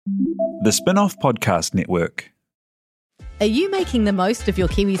The Spin-off Podcast Network. Are you making the most of your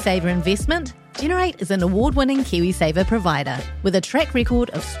KiwiSaver investment? Generate is an award-winning KiwiSaver provider with a track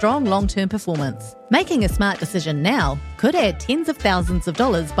record of strong long-term performance. Making a smart decision now could add tens of thousands of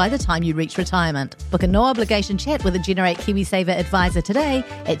dollars by the time you reach retirement. Book a no-obligation chat with a Generate KiwiSaver advisor today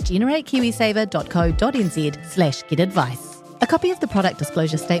at generatekiwisaver.co.nz/get-advice. A copy of the product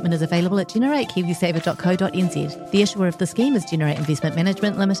disclosure statement is available at generatekiwisaver.co.nz. The issuer of the scheme is Generate Investment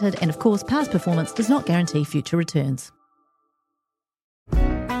Management Limited, and of course, past performance does not guarantee future returns.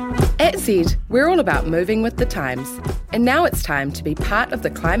 At Z, we're all about moving with the times. And now it's time to be part of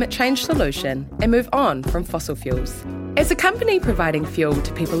the climate change solution and move on from fossil fuels. As a company providing fuel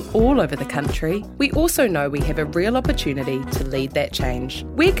to people all over the country, we also know we have a real opportunity to lead that change.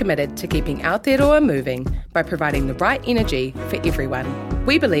 We're committed to keeping Aotearoa moving by providing the right energy for everyone.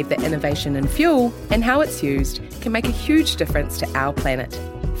 We believe that innovation in fuel and how it's used can make a huge difference to our planet.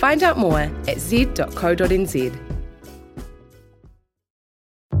 Find out more at z.co.nz.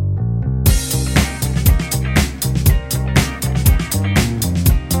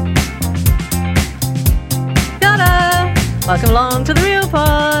 Welcome along to the Real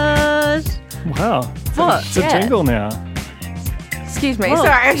Pod. Wow. What? It's a jingle now. Excuse me, Whoa.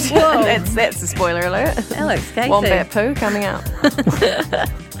 sorry. Whoa. That's a spoiler alert. Alex, Casey. Wombat poo coming out.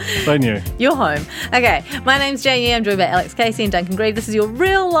 They knew. You're home. Okay, my name's Janie. I'm joined by Alex Casey and Duncan Grieve. This is your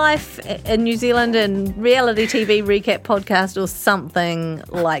real life in New Zealand and reality TV recap podcast or something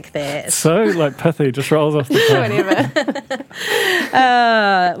like that. So, pithy, just rolls off the tongue.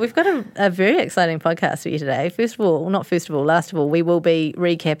 Whatever. We've got a very exciting podcast for you today. Last of all, we will be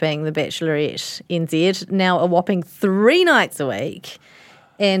recapping the Bachelorette NZ, now a whopping 3 nights a week.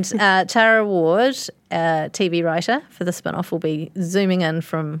 And Tara Ward, TV writer for the spin-off, will be zooming in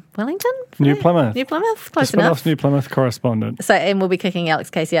from Wellington? New Plymouth. Close enough. New Plymouth correspondent. So, and we'll be kicking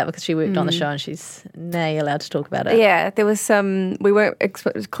Alex Casey out because she worked on the show and she's now allowed to talk about it. Yeah, there was some. We weren't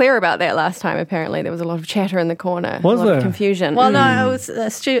clear about that last time. Apparently, there was a lot of chatter in the corner. Was a lot there? of confusion. Well, no, it was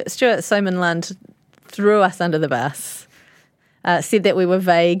Stuart Somanland threw us under the bus, said that we were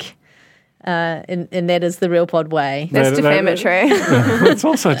vague. And that is the Real Pod way. That's defamatory. It's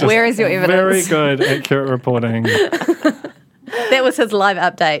also just Where is your evidence? Very good, accurate reporting. That was his live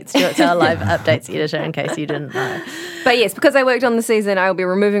update. Stuart's our live updates editor, in case you didn't know. But yes, because I worked on the season, I will be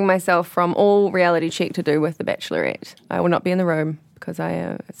removing myself from all reality check to do with the Bachelorette. I will not be in the room because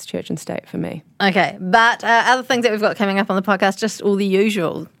it's church and state for me. Okay, but other things that we've got coming up on the podcast, just all the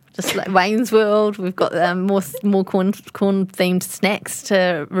usual. Just like Wayne's World, we've got more corn-themed snacks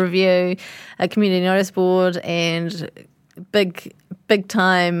to review, a community notice board, and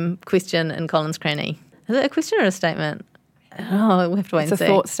big-time question in Colin's Cranny. Is it a question or a statement? Oh, we'll have to wait and see. It's a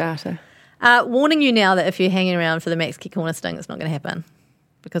thought starter. Warning you now that if you're hanging around for the Max Corner sting, it's not going to happen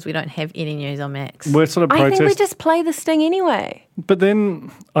because we don't have any news on Max. We're sort of I protesting. think we just play the sting anyway. But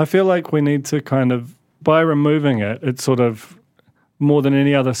then I feel like we need to kind of, by removing it, it's sort of more than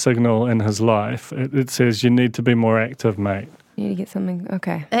any other signal in his life, it says you need to be more active, mate. You need to get something.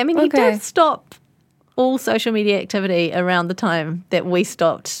 Okay. I mean, he did stop all social media activity around the time that we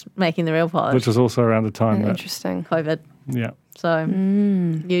stopped making the Real Pod. Which is also around the time that... Interesting. COVID. Yeah. So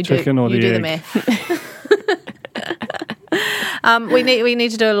you Chicken do or the the egg. math. We need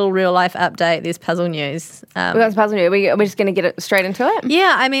to do a little real life update. There's puzzle news. We got puzzle news. Are we just going to get it straight into it?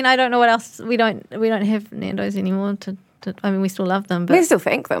 Yeah, I mean, I don't know what else. We don't have Nando's anymore. I mean, we still love them, but We still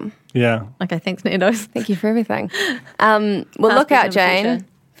thank them. Yeah. okay, thanks Nando's. Thank you for everything. Well, look out, Jane,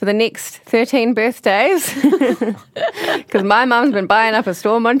 for the next 13 birthdays, because my mum's been buying up a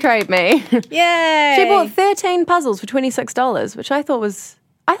storm on Trade Me. Yay! She bought 13 puzzles for $26, which I thought was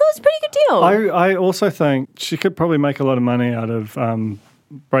a pretty good deal. I also think she could probably make a lot of money out of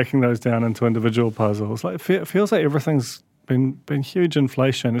breaking those down into individual puzzles. Like it feels like everything's been huge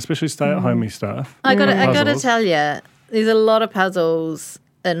inflation, especially stay-at-homey stuff. I got to Puzzles. tell you, there's a lot of puzzles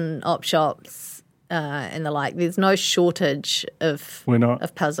in op shops and the like. There's no shortage of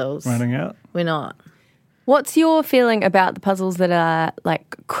puzzles. Running out. We're not. What's your feeling about the puzzles that are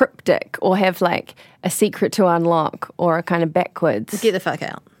like cryptic or have like a secret to unlock or are kind of backwards? Get the fuck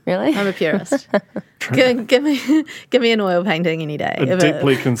out. Really? I'm a purist. give me an oil painting any day. A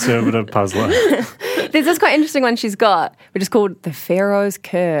deeply conservative puzzler. There's this quite interesting one she's got, which is called The Pharaoh's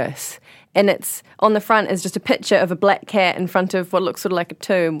Curse. And it's on the front is just a picture of a black cat in front of what looks sort of like a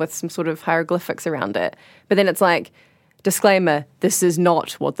tomb with some sort of hieroglyphics around it. But then it's like, disclaimer, this is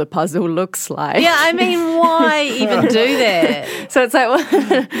not what the puzzle looks like. Yeah, I mean, why even do that? So it's like,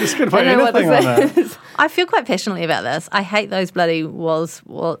 well, Just going to put anything on that. I feel quite passionately about this. I hate those bloody was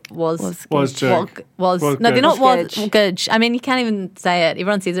jig. no, they're not was Gidge. gidge. I mean, you can't even say it.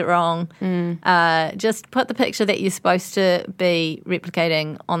 Everyone says it wrong. Just put the picture that you're supposed to be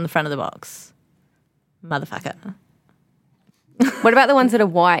replicating on the front of the box, motherfucker. What about the ones that are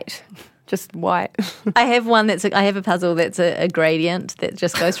white? Just white. I have one I have a puzzle that's a gradient that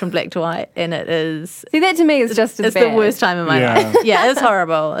just goes from black to white, and it is. See, that to me is just as It's bad. the worst time of my life. Yeah, it's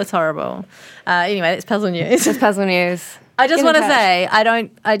horrible. It's horrible. Anyway, that's puzzle news. It's puzzle news. I just Get in want to touch.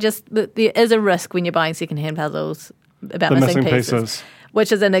 say, there is a risk when you're buying secondhand puzzles about The missing missing pieces, pieces.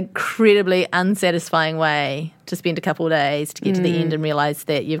 which is an incredibly unsatisfying way to spend a couple of days to get to the end and realise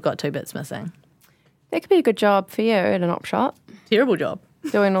that you've got 2 bits missing. That could be a good job for you at an op shop, Terrible job.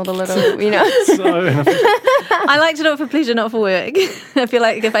 doing all the little, So, I like to do it for pleasure, not for work. I feel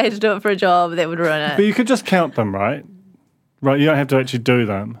like if I had to do it for a job, that would ruin but it. you could just count them, right? Right, you don't have to actually do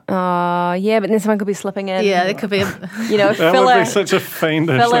them. yeah, but then someone could be slipping in. Yeah, it could be. That fill would be it. such a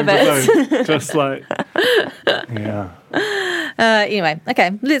fiendish Fill thing it. to do. Just like, yeah. Anyway,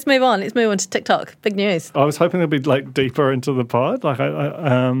 okay, let's move on. Let's move on to TikTok. Big news. I was hoping they'd be like deeper into the pod,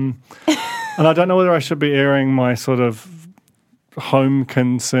 and I don't know whether I should be airing my sort of home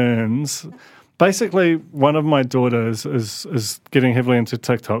concerns. Basically, one of my daughters is getting heavily into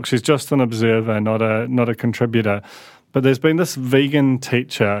TikTok. She's just an observer, not a contributor. But there's been this vegan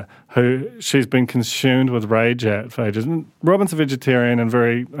teacher who she's been consumed with rage at for ages. And Robin's a vegetarian and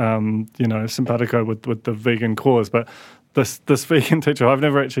very, simpatico with the vegan cause. But this vegan teacher I've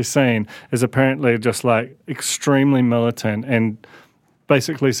never actually seen is apparently just like extremely militant and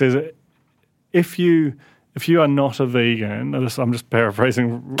basically says if you are not a vegan, I'm just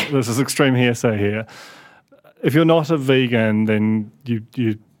paraphrasing. This is extreme hearsay here. If you're not a vegan, then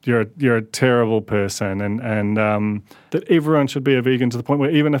you're a terrible person, and that everyone should be a vegan to the point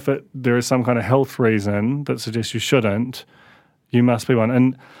where even if there is some kind of health reason that suggests you shouldn't, you must be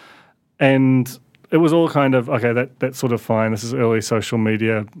one. And it was all kind of okay. That's sort of fine. This is early social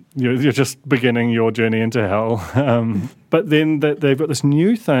media. You're just beginning your journey into hell. But then they've got this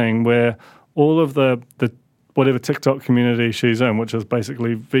new thing where all of the whatever TikTok community she's in, which is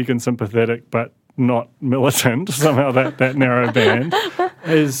basically vegan sympathetic but not militant, somehow that narrow band,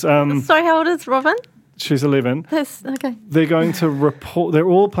 is... Sorry, how old is Robin? She's 11. That's okay. They're going to report... They're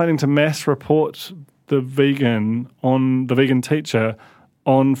all planning to mass report the vegan teacher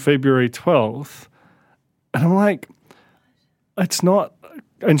on February 12th. And I'm like, it's not...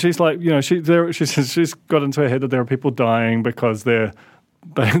 And she's like, she's got into her head that there are people dying because this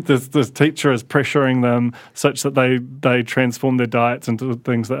teacher is pressuring them such that they transform their diets into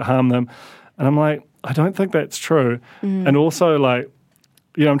things that harm them. And I'm like, I don't think that's true. And also, like,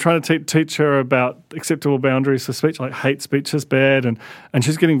 I'm trying to teach her about acceptable boundaries for speech, like hate speech is bad, and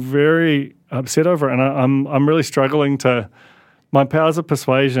she's getting very upset over it. And I'm really struggling my powers of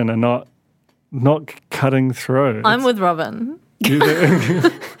persuasion are not cutting through. I'm with Robin.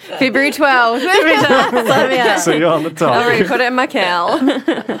 February 12th. So you're on the top. I've already put it in my cal.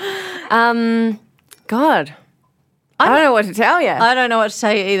 God. I don't know what to tell you. I don't know what to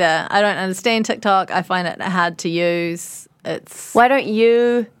tell you either. I don't understand TikTok. I find it hard to use. Why don't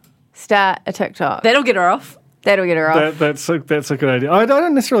you start a TikTok? That'll get her off. That'll get her off. That's a good idea. I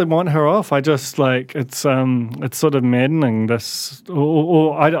don't necessarily want her off. I just like it's sort of maddening. This,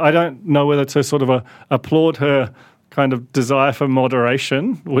 or I don't know whether to sort of applaud her kind of desire for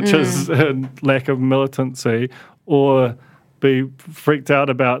moderation, which is a lack of militancy, or be freaked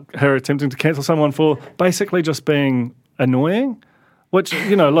out about her attempting to cancel someone for basically just being annoying, which,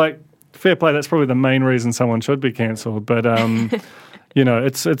 like, fair play, that's probably the main reason someone should be cancelled. But,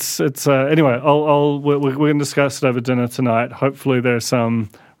 it's anyway, we're going to discuss it over dinner tonight. Hopefully there's some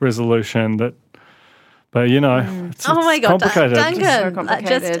resolution that, but, it's Oh my God, complicated. Duncan, So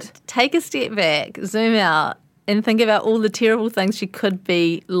complicated. just take a step back, zoom out, and think about all the terrible things she could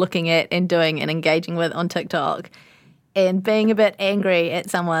be looking at and doing and engaging with on TikTok. And being a bit angry at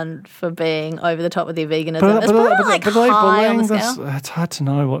someone for being over the top with their veganism. It's probably high on the scale. It's hard to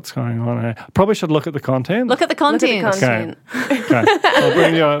know what's going on here. Probably should look at the content. Look at the content. content. Okay.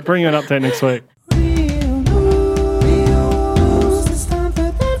 I'll bring you an update next week.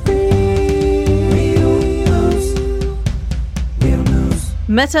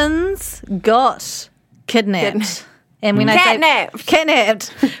 Mittens got kidnapped. And when Catnapped. I say kidnapped,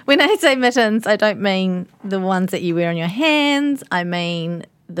 when I say mittens, I don't mean the ones that you wear on your hands. I mean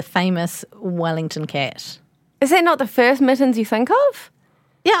the famous Wellington cat. Is that not the first mittens you think of?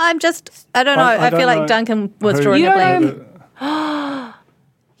 Yeah, I don't know. I feel like Duncan was drawing a blank.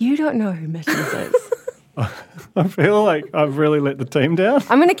 You don't know who Mittens is. I feel like I've really let the team down.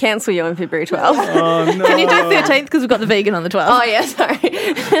 I'm going to cancel you on February 12th. Oh, no. Can you do 13th because we've got the vegan on the 12th? Oh, yeah, sorry.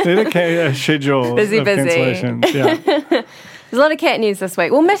 Need a schedule Busy. of cancellations. Yeah. There's a lot of cat news this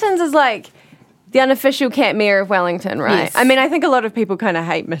week. Well, Mittens is like the unofficial cat mayor of Wellington, right? Yes. I mean, I think a lot of people kind of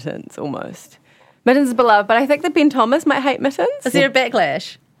hate Mittens almost. Mittens is beloved, but I think that Ben Thomas might hate Mittens. Is there a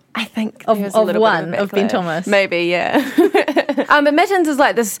backlash? I think Of there's a little one, bit of, of Ben backlash. Thomas? Maybe, yeah. But Mittens is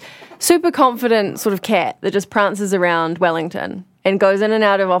like this super confident sort of cat that just prances around Wellington and goes in and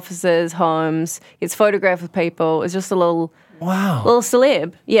out of offices, homes, gets photographed with people. It's just a little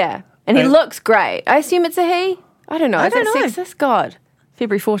celeb, yeah. And he looks great. I assume it's a he. I don't know. I Is don't that know. sexist? God.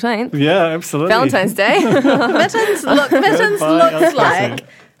 February 14th. Yeah, absolutely. Valentine's Day. Mittens Goodbye, looks Alexis. like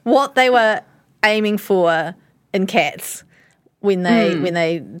what they were aiming for in Cats when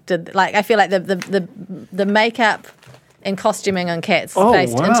they did. Like, I feel like the makeup and costuming on Cats Oh,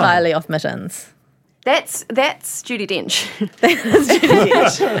 based wow. entirely off Mittens. That's Judi Dench.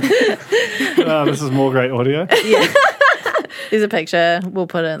 This is more great audio. There's a picture. We'll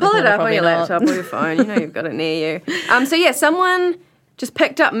put it in the Pull it corner, up on probably your not. laptop or your phone. You know you've got it near you. So yeah, someone just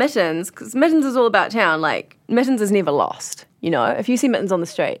picked up Mittens because Mittens is all about town. Like Mittens is never lost. You know, if you see Mittens on the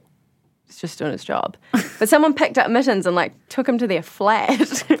street, it's just doing its job. But someone picked up Mittens and like took him to their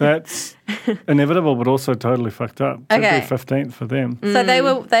flat. That's inevitable, but also totally fucked up. Okay. February 15th for them. So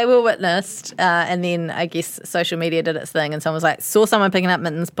they were witnessed, and then I guess social media did its thing, and someone was like, saw someone picking up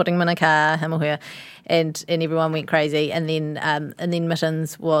Mittens, putting him in a car, him or her, and everyone went crazy, and then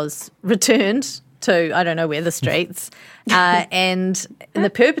Mittens was returned to I don't know where, the streets, and the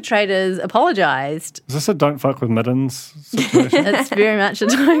perpetrators apologised. Is this a don't fuck with mittens situation? It's very much a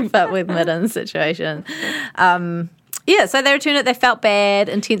don't fuck with Mittens situation. Yeah, so they returned it. They felt bad,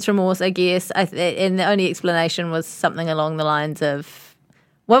 intense remorse, I guess. And the only explanation was something along the lines of,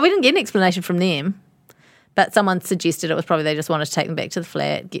 well, we didn't get an explanation from them, but someone suggested it was probably they just wanted to take them back to the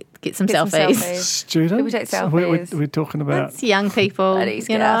flat, get some selfies. Students? People take selfies. We're talking about... It's young people, Daddies,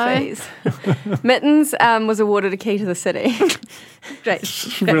 you know. selfies. Mittens was awarded a key to the city. Great.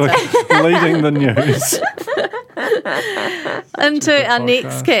 really leading the news. Into our podcast.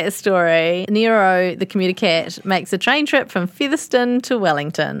 next cat story. Nero, the commuter cat, makes a train trip from Featherston to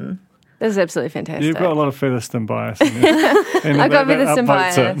Wellington. This is absolutely fantastic. You've got a lot of Featherston bias in you. And I've got that Featherston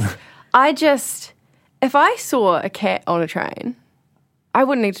upvotes bias. If I saw a cat on a train, I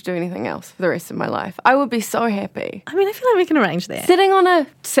wouldn't need to do anything else for the rest of my life. I would be so happy. I mean, I feel like we can arrange that. Sitting on a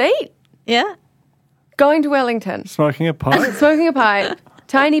seat, Yeah? going to Wellington, Smoking a pipe, smoking a pipe,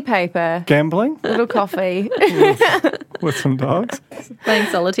 tiny paper, gambling little coffee. with some dogs. Playing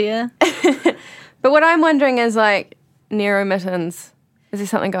solitaire. But what I'm wondering is, like, Nero Mittens, is there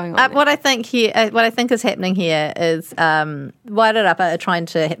something going on? What I think is happening here is Wired Up are trying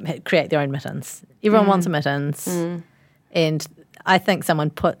to create their own mittens. Everyone wants a mittens, and I think someone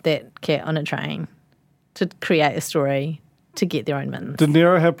put that cat on a train to create a story to get their own mittens. Did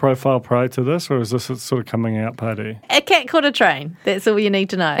Nero have profile prior to this, or is this a sort of coming out party? A cat caught a train. That's all you need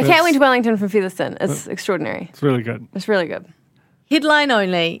to know. A cat went to Wellington from Featherston. It's extraordinary. It's really good. It's really good. Headline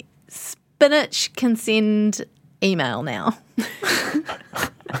only: Spinach can send email now.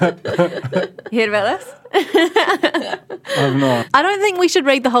 You heard about this? I've not. I don't think we should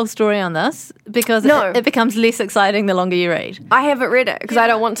read the whole story on this because No. it becomes less exciting the longer you read. I haven't read it because I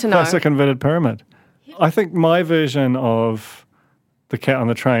don't want to know. Classic inverted pyramid. I think my version of the cat on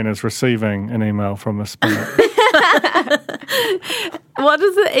the train is receiving an email from a spinner. What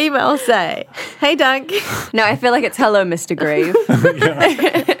does the email say? Hey, Dunk. No, I feel like it's hello, Mr. Grieve.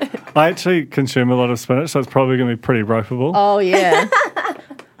 I actually consume a lot of spinach, so it's probably going to be pretty ropeable. Oh yeah,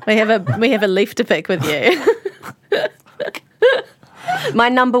 we have a leaf to pick with you. My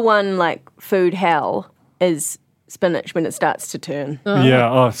number one like food hell is spinach when it starts to turn.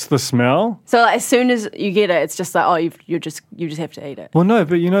 Yeah, it's the smell. So like, as soon as you get it, it's just like, oh, you just have to eat it. Well, no,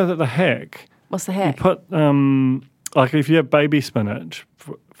 but you know that the hack, What's the hack? put, like if you have baby spinach,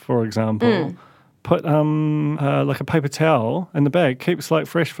 for example, put like a paper towel in the bag, keeps like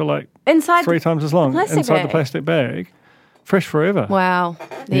fresh for like Inside 3 times as long plastic inside the bag? plastic bag, fresh forever. Wow,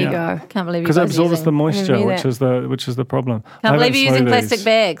 there you Yeah. go. Can't believe you Because it guys are absorbs using, the moisture, knew which that. is the problem. Can't I believe you're haven't using smoothies. plastic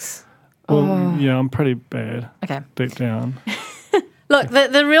bags. Well, yeah, I'm pretty bad Okay. deep down. Look,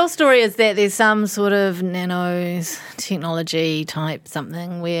 the real story is that there's some sort of nanotechnology type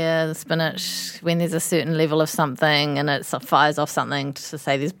something where the spinach, when there's a certain level of something and it fires off something to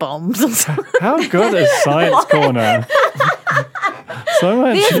say there's bombs or something. How good is Science Corner? So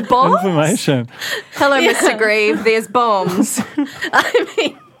much There's bombs? information. Hello, Mr. Grieve. There's bombs. I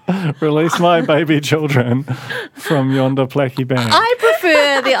mean, Release my baby children from yonder placky band. I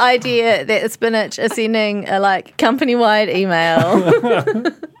prefer the idea that Spinach is sending a company-wide email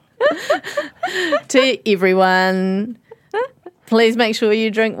to everyone. Please make sure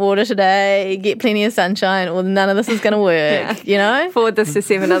you drink water today, get plenty of sunshine, or none of this is going to work, you know? Forward this to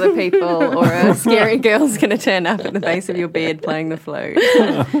 7 other people, or a scary girl's going to turn up at the base of your bed playing the flute.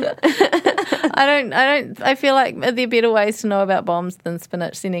 I feel like there are better ways to know about bombs than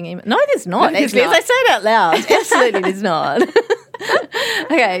Spinach sending email. No, there's not, there's actually. not. As I say it out loud, absolutely there's not.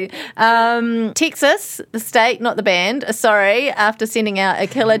 Okay. Texas, the state, not the band, sorry, after sending out a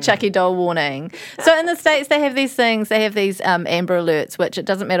killer Chucky doll warning. So in the States, they have these things, they have these Amber Alerts, which it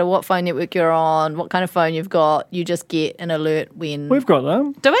doesn't matter what phone network you're on, what kind of phone you've got, you just get an alert when... We've got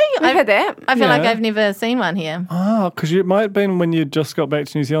them. Do we? We've had that. I feel like Yeah. I've never seen one here. Oh, because it might have been when you just got back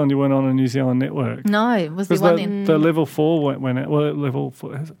to New Zealand, you weren't on a New Zealand network. No, was there Because one then? the level 4 went out. Well, level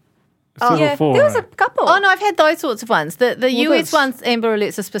 4... It's Oh, level yeah. 4, There was a right? couple. Oh, no, I've had those sorts of ones. The US there's- ones, Amber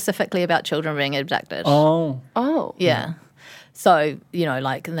Alerts, are specifically about children being abducted. Oh. Oh. Yeah. So,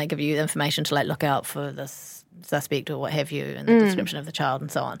 and they give you information to look out for this suspect or what have you, and the description of the child and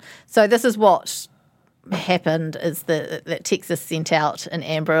so on. So this is what happened, is that Texas sent out an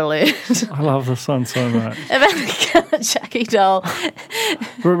Amber Alert I love this one so much. about a killer Chucky doll.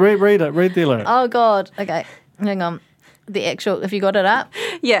 Read it. Read the alert. Oh, God. Okay. Hang on. The actual, if you got it up,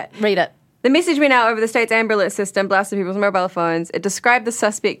 Yeah. read it. The message went out over the state's Amber Alert system, blasted people's mobile phones. It described the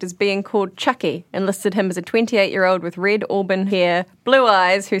suspect as being called Chucky and listed him as a 28-year-old with red auburn hair, blue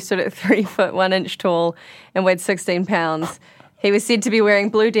eyes, who stood at 3 foot 1 inch tall and weighed 16 pounds. He was said to be wearing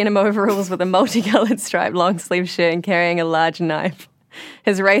blue denim overalls with a multicolored striped long sleeve shirt and carrying a large knife.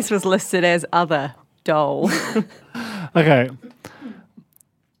 His race was listed as other doll. Okay.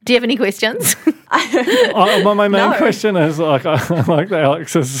 Do you have any questions? My main No. question is, I like that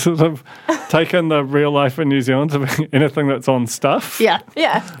Alex has sort of taken the real life in New Zealand to be anything that's on stuff. Yeah.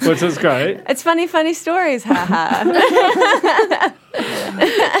 Yeah. Which is great. It's funny stories, haha.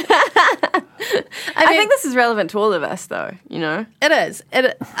 I think this is relevant to all of us, though, you know? It is.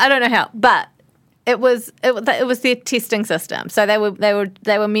 I don't know how, but it was their testing system. So they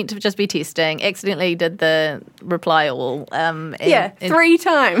were meant to just be testing. Accidentally did the reply all. And 3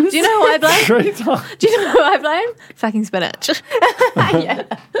 times. do you know who I blame? 3 times. Do you know who I blame? Fucking Spinach. Yeah.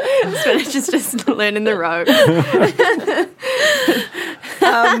 Spinach is just learning the rope.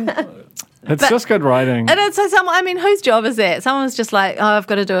 It's just good writing. And it's whose job is that? Someone was just like, oh, I've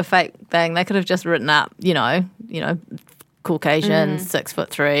got to do a fake thing. They could have just written up, Caucasian,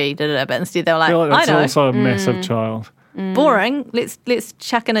 6'3", but instead they were I like, feel like I that's know, also a massive child. boring. Let's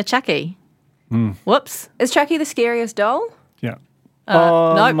chuck in a Chucky. Whoops. Is Chucky the scariest doll? Yeah. Nope.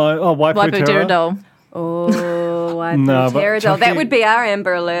 Waipu Waipu Terra. doll. Oh, I No, but Terror doll. That Chucky- would be our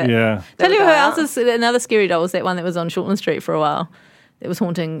Amber Alert. Yeah. That Tell you would who go else out. is another scary doll was that one that was on Shortland Street for a while. It was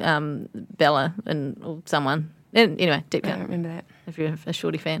haunting Bella or someone. And anyway, deep I don't cut. remember that. If you're a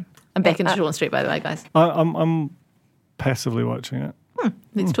Shorty fan. I'm back into Shortland Street, by the way, guys. I'm passively watching it.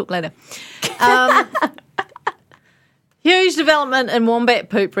 Let's talk later. Huge development in wombat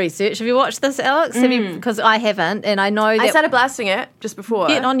poop research. Have you watched this, Alex? Because I haven't, and I know that... I started blasting it just before.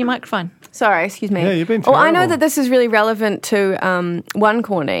 Get on your microphone. Sorry, excuse me. Yeah, you've been Well, I know terrible. that this is really relevant to One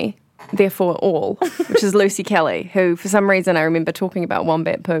Corny, therefore all, which is Lucy Kelly, who for some reason I remember talking about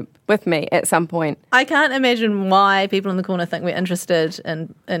wombat poop with me at some point. I can't imagine why people in the corner think we're interested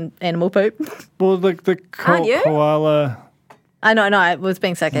in animal poop. Well, the Aren't you? koala... I know, I was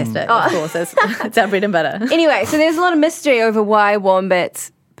being sarcastic, of course. It's our bread and butter. Anyway, so there's a lot of mystery over why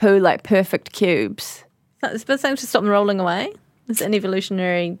wombats poo like perfect cubes, It's been something to stop them rolling away. It's an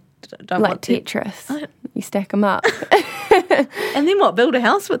evolutionary... Don't like want to- Tetris. You stack them up. And then what, build a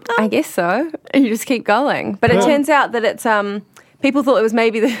house with them? I guess so. And you just keep going. But it turns out that it's people thought it was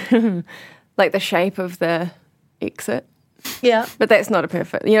maybe the like the shape of the exit. Yeah. But that's not a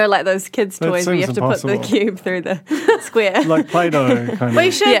perfect, like those kids' That toys where you seems have to put the impossible. cube through the square. Like Play-Doh kind We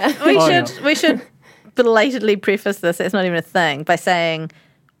of. should Yeah. we should belatedly preface this, it's not even a thing, by saying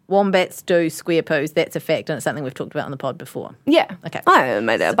wombats do square poos. That's a fact, and it's something we've talked about on the pod before. Yeah. Okay. I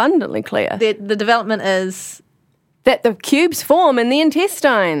made it abundantly clear The development is, that the cubes form in the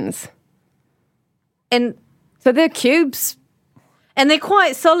intestines. and So they're cubes. they're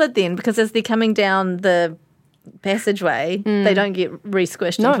quite solid then, because as they're coming down the passageway, they don't get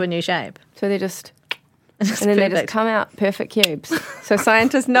re-squished No. into a new shape. So they're just, It's and then they just perfect. come out perfect cubes. So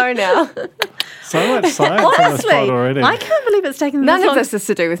scientists know now. So much science in this Honestly, pod already. I can't believe it's taken them None this of long. this is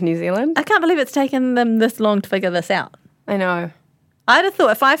to do with New Zealand. I can't believe it's taken them this long to figure this out. I know. I'd have thought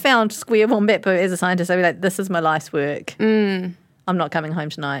if I found square wombat poo as a scientist, I'd be like, this is my life's work. I'm not coming home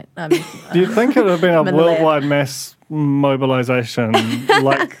tonight. Do you think it would have been a I'm in the lab. worldwide mass mobilisation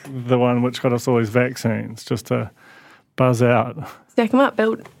like the one which got us all these vaccines just to buzz out? Stack them up,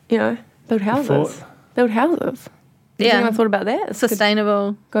 build houses. Build houses. Has Yeah. anyone thought about that?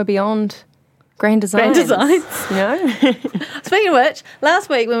 Sustainable. Go beyond grand designs. Grand designs. You know? Speaking of which, last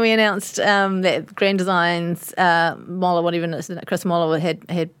week when we announced that Grand Designs, Moller, whatever it is, Chris Moller had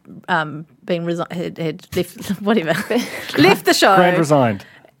been had left whatever left the show. Grand resigned.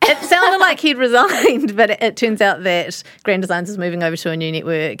 It sounded like he'd resigned, but it turns out that Grand Designs is moving over to a new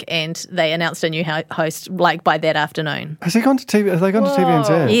network, and they announced a new host like by that afternoon. Has he gone to TV? Have they gone to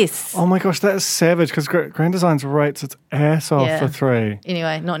TVNZ? Yes. Oh my gosh, that is savage because Grand Designs rates its ass off Yeah. for 3.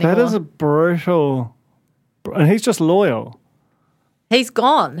 Anyway, not anymore. That is a brutal, and he's just loyal. He's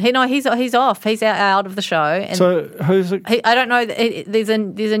gone. He's off. He's out of the show. And So who's it? I don't know. There's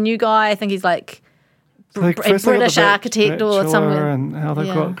a new guy. I think he's like Like, first they got British the architect or Bachelor something. and how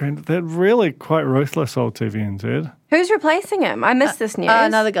they've got Grand. They're really quite ruthless, old TVNZ. Who's replacing him? I missed this news.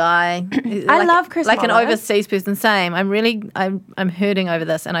 Another guy. I love Chris like Moller. an overseas person. Same. I'm hurting over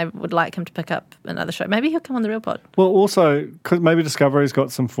this, and I would like him to pick up another show. Maybe he'll come on the Real Pod. Well, also, cause maybe Discovery's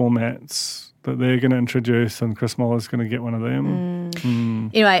got some formats that they're going to introduce, and Chris Muller's going to get one of them.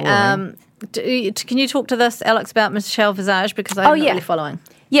 Anyway, Boring. can you talk to this, Alex, about Michelle Visage, because I'm not really following.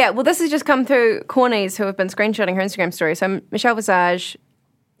 Yeah, well, this has just come through Cornies, who have been screenshotting her Instagram story. So Michelle Visage,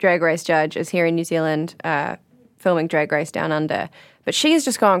 Drag Race judge, is here in New Zealand filming Drag Race Down Under. But she has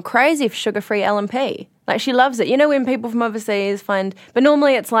just gone crazy for sugar-free LMP. Like, she loves it. You know when people from overseas find... But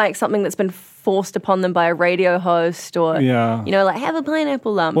normally it's like something that's been forced upon them by a radio host or, you know, like, have a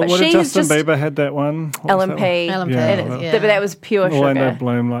pineapple lump. What but did she's Justin just... Bieber had that one? What was that LMP. one? LMP, Yeah, But that was pure Orlando sugar.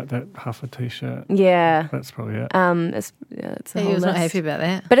 Bloom, like that half a t-shirt. Yeah. That's probably it. It's a He whole was not list. happy about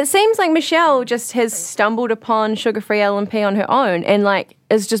that. But it seems like Michelle just has stumbled upon sugar-free LMP on her own and, like,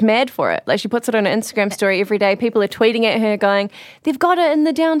 is just mad for it. Like, she puts it on her Instagram story every day. People are tweeting at her going, they've got it in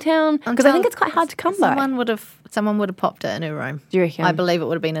the downtown. Because I think it's quite hard to come by. Someone would have popped it in her room. Do you reckon? I believe it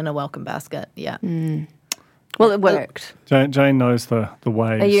would have been in a welcome basket. Yeah. Well, it worked. Jane knows the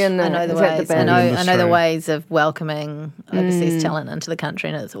ways. Are you in the... I know the is that ways. the I bin? know the industry. ways of welcoming overseas talent into the country,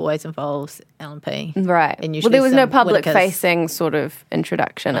 and it always involves LMP. Right. And Well, usually there was no some public-facing sort of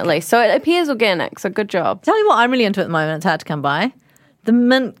introduction, at least. So it appears organic, so good job. Tell you what I'm really into at the moment. It's hard to come by. The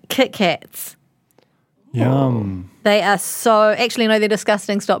mint Kit Kats. Yum. They are so... Actually, no, they're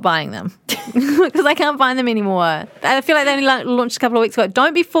disgusting. Stop buying them. Because I can't find them anymore. I feel like they only launched a couple of weeks ago.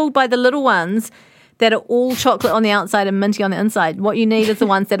 Don't be fooled by the little ones that are all chocolate on the outside and minty on the inside. What you need is the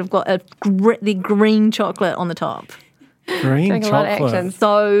ones that have got the green chocolate on the top. Green Doing a lot of chocolate. action.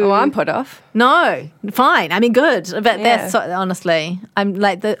 So... Oh, I'm put off. No, fine. I mean, good. But Yeah. that's honestly, I'm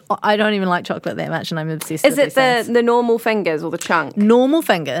like I don't even like chocolate that much, and I'm obsessed. Is with it these things. the normal fingers or the chunk? Normal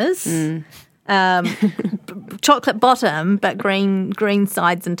fingers, chocolate bottom, but green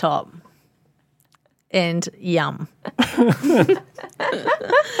sides and top, and yum.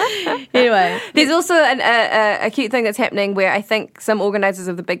 Anyway, There's also a cute thing that's happening where I think some organisers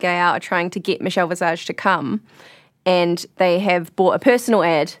of the Big Gay Out are trying to get Michelle Visage to come, and they have bought a personal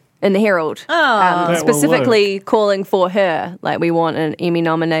ad in the Herald, That will specifically calling for her. Like, we want an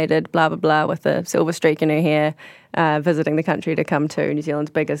Emmy-nominated blah, blah, blah, with a silver streak in her hair, visiting the country to come to New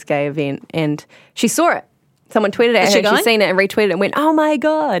Zealand's biggest gay event. And she saw it. Someone tweeted at Is her, she and she's going? seen it and retweeted it and went, oh my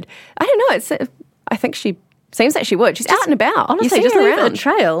God. I don't know. I think she seems like she would. She's out and about. honestly, you just see her leave a around.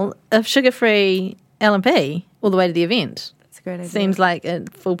 trail of sugar-free LMP all the way to the event. That's a great idea. Seems like a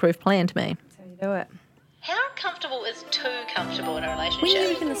foolproof plan to me. That's how you do it. How uncomfortable is too comfortable in a relationship? When you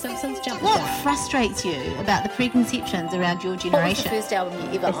reckon The Simpsons jumped What down? frustrates you about the preconceptions around your generation? first album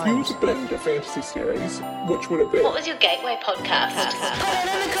you ever If you were to build a fantasy series, which would it be? What was your gateway podcast?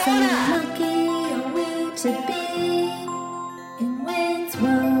 So lucky are we to be in Wayne's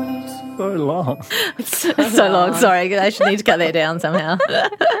World. So long. So long. Sorry, I should need to cut that down somehow.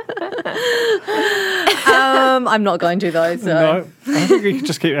 I'm not going to though. So. No, I think we could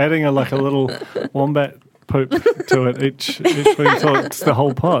just keep adding a little wombat poop to it each week till it's the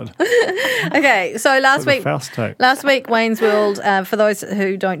whole pod. Okay, so last Like the week, Faust tape. Wayne's World. For those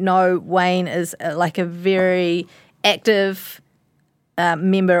who don't know, Wayne is like a very active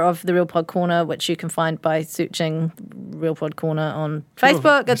member of the Real Pod Corner, which you can find by searching Real Pod Corner on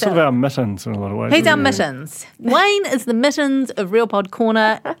Facebook. It's sort of our mittens in a lot of ways. He's our isn't he? mittens. Wayne is the mittens of Real Pod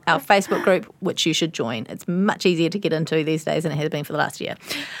Corner, our Facebook group, which you should join. It's much easier to get into these days than it has been for the last year.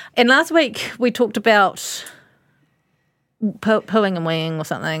 And last week we talked about pooing and weeing or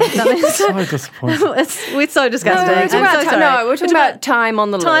something. Something So disappointing. we're so disgusting. we're I'm talking about time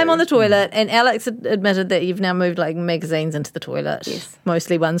on the loo. time on the toilet, and Alex admitted that you've now moved like magazines into the toilet. Yes.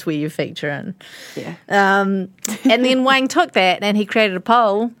 Mostly ones where you feature in. Yeah. And then Wayne took that and he created a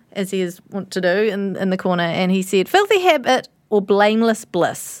poll, as he is wont to do, in the corner, and he said, filthy habit or blameless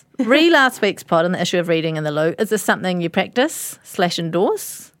bliss? Re last week's pod on the issue of reading in the loo. Is this something you practice /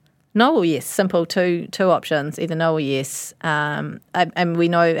 endorse? No or yes? Simple, two options, either no or yes. And we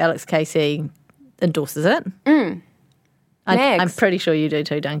know Alex Casey endorses it. I'm pretty sure you do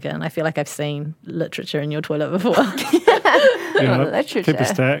too, Duncan. I feel like I've seen literature in your toilet before. Yeah, Literature. keep a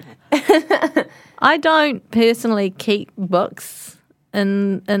stack. I don't personally keep books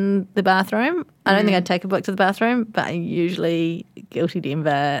in the bathroom. I don't think I'd take a book to the bathroom, but I usually, guilty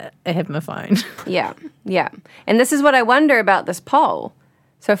Denver, I have my phone. Yeah. And this is what I wonder about this poll.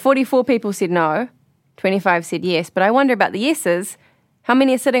 So 44 people said no, 25 said yes, but I wonder about the yeses. How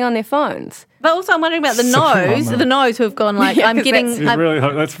many are sitting on their phones? But also I'm wondering about the no's who have gone like, Yeah, I'm 'cause getting...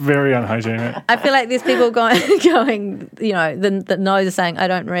 That's very unhygienic. I feel like there's people going, you know, the no's are saying, I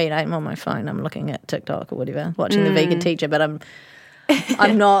don't read, I'm on my phone, I'm looking at TikTok or whatever, watching the vegan teacher, but I'm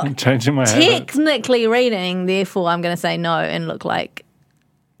not I'm changing my habits. technically reading, therefore I'm going to say no and look like,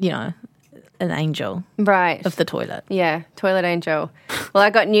 you know, an angel Right. of the toilet. Yeah, toilet angel. Well, I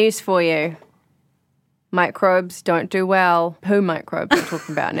got news for you. Microbes don't do well. Poo microbes I'm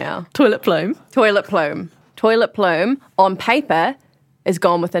talking about now. Toilet plume. Toilet plume. Toilet plume on paper is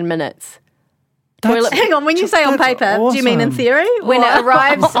gone within minutes. Hang on, when you say on that's paper, do you mean in awesome. theory? When or it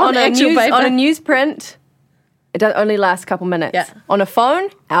arrives on a actual paper? newsprint, it only lasts a couple minutes. Yeah. On a phone,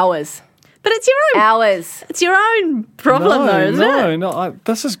 hours. But it's your own. Hours. It's your own problem, though, isn't it? No,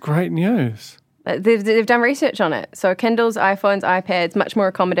 this is great news. They've done research on it. So Kindles, iPhones, iPads, much more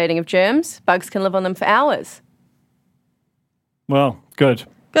accommodating of germs. Bugs can live on them for hours. Well, good.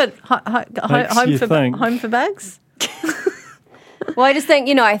 Good. Makes you think. Home for bugs? Well, I just think,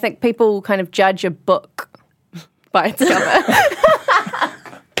 I think people kind of judge a book by its cover.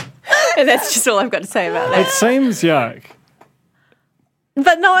 And that's just all I've got to say about that. It seems yuck.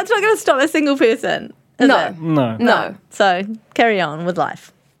 But no, it's not going to stop a single person. Is No. it? No. So carry on with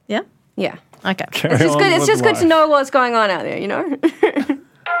life. Yeah? Yeah. Okay. Carry It's just on good. It's with just good life. to know what's going on out there,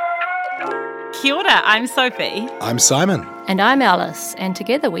 Kia ora, I'm Sophie. I'm Simon. And I'm Alice, and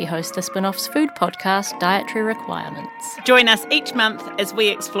together we host the Spin-Off's food podcast, Dietary Requirements. Join us each month as we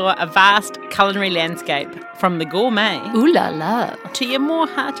explore a vast culinary landscape, from the gourmet Ooh la la. to your more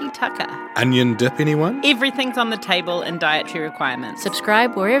hearty tucker. Onion dip, anyone? Everything's on the table in Dietary Requirements.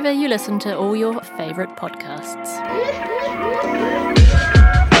 Subscribe wherever you listen to all your favourite podcasts.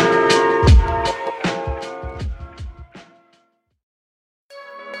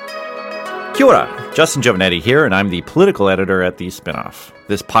 Kia ora, Justin Giovanetti here, and I'm the political editor at The Spinoff.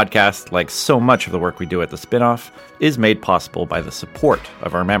 This podcast, like so much of the work we do at The Spinoff, is made possible by the support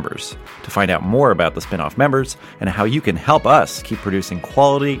of our members. To find out more about The Spinoff members and how you can help us keep producing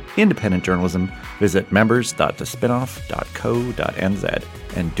quality, independent journalism, visit members.thespinoff.co.nz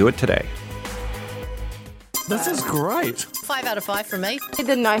and do it today. This is great. 5 out of 5 from me.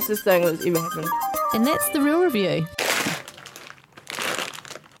 The nicest thing that's ever happened. And that's the real review.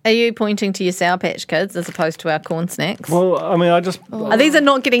 Are you pointing to your Sour Patch Kids as opposed to our corn snacks? Well, I mean, These are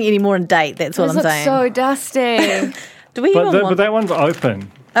not getting any more in date, that's all I'm This looks saying. so dusty. Do we even but want... that one's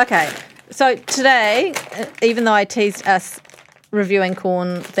open. Okay, so today, even though I teased us reviewing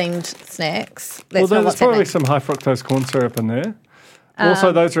corn-themed snacks, that's not There's what's probably happening. some high fructose corn syrup in there.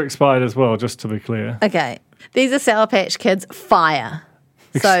 Also, those are expired as well, just to be clear. Okay, these are Sour Patch Kids Fire.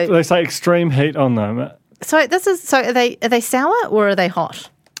 So, They say extreme heat on them. are they sour or are they hot?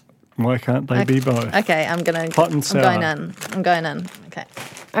 Why can't they be both? Okay, I'm Hot and sour. I'm going in. Okay,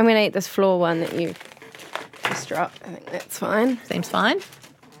 I'm going to eat this floor one that you just dropped. I think that's fine. seems fine.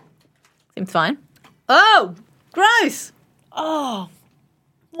 Oh, gross. Oh,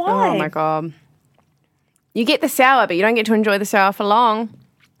 why? Oh, my God. You get the sour, but you don't get to enjoy the sour for long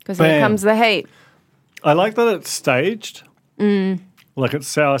because here Bam. comes the heat. I like that it's staged. Like it's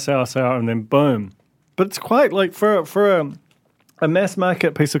sour, and then boom. But it's quite like for a mass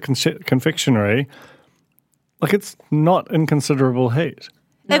market piece of confectionery, like it's not inconsiderable heat.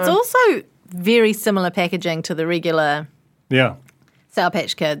 It's also very similar packaging to the regular Yeah. Sour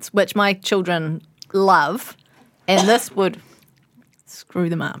Patch Kids, which my children love, and this would screw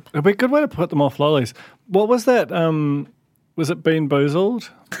them up. It'd be a good way to put them off lollies. What was that? Was it Bean Boozled?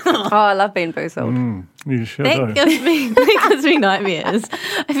 Oh, I love Bean Boozled. You sure That do. gives me nightmares.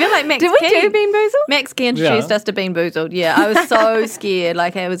 I feel like Max Did we Key, do Bean Boozled? Max Key introduced Yeah. us to Bean Boozled. Yeah, I was so scared.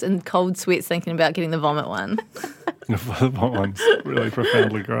 Like I was in cold sweats thinking about getting the vomit one. That one's really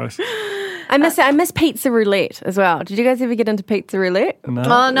profoundly gross. I miss pizza roulette as well. Did you guys ever get into pizza roulette? No. Oh,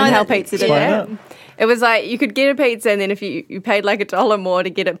 no. And how pizza did that? Explain It was like you could get a pizza, and then if you paid like $1 more to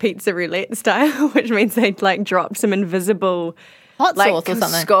get it pizza roulette style, which means they'd like drop some invisible Hot like sauce or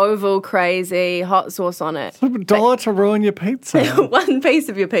something. Scoville crazy hot sauce on it. $1 to ruin your pizza. One piece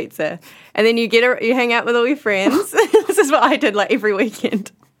of your pizza, and then you hang out with all your friends. This is what I did like every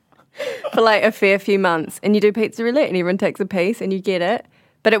weekend for like a fair few months. And you do pizza roulette, and everyone takes a piece, and you get it.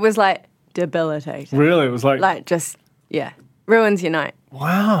 But it was like debilitating. Really? It was like just ruins your night.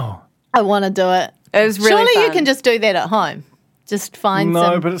 wow. I want to do it. It was really Surely you fun. can just do that at home. Just find No,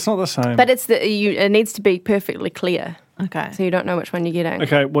 some. but it's not the same. But it needs to be perfectly clear, Okay. so you don't know which one you're getting.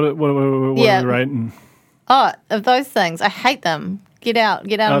 Okay, what are we rating? Oh, of those things, I hate them. Get out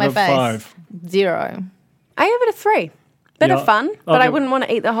of my of face. 5. 0. I give it a 3. Bit Yeah, of fun, I'll but I give- wouldn't want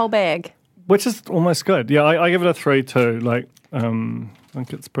to eat the whole bag. Which is almost good. Yeah, I give it a 3 too. Like, I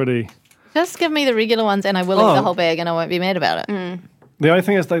think it's pretty. Just give me the regular ones, and I will eat the whole bag, and I won't be mad about it. The only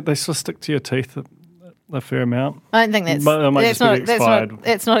thing is they sort of stick to your teeth a fair amount. I don't think that's But it might that's just be not the that's expired. not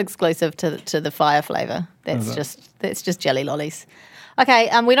it's not exclusive to the fire flavour. That's just jelly lollies. Okay,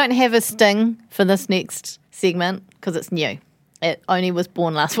 we don't have a sting for this next segment because it's new. It only was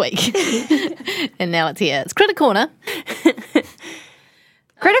born last week, and now it's here. It's Critter Corner.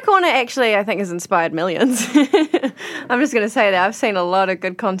 Critter Corner actually, I think, has inspired millions. I'm just going to say that. I've seen a lot of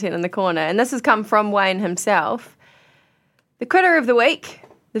good content in the corner, and this has come from Wayne himself. The critter of the week,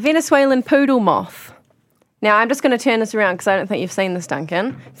 the Venezuelan poodle moth. Now, I'm just going to turn this around because I don't think you've seen this,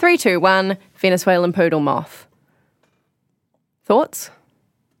 Duncan. 3, 2, 1, Venezuelan poodle moth. Thoughts?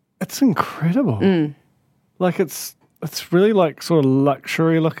 It's incredible. Like it's really like sort of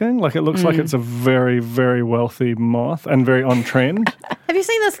luxury looking. Like it looks like it's a very, very wealthy moth and very on trend. Have you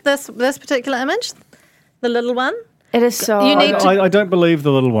seen this particular image? The little one. It is so... You need to- I don't believe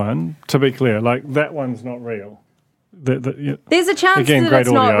the little one, to be clear. Like that one's not real. There's a chance Again, that great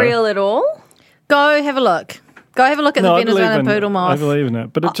it's not audio. real at all. Go have a look. Go have a look at the I believe Venezuelan poodle moth. I believe in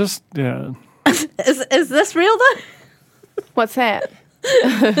it, but it just Is this real though? What's that?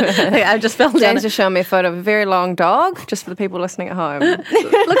 I just fell down. James just showed me a photo of a very long dog, just for the people listening at home.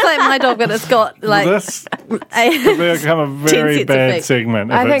 Looks like my dog, but it's got like this could become a very sets of bad feet.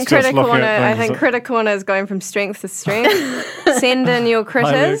 segment. If I think it's just Critter looking Corner. at I things think Critter Corner is going from strength to strength. Send in your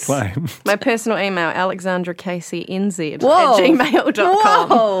highly critters. acclaimed. My personal email, alexandraKCNZ Whoa. at gmail.com.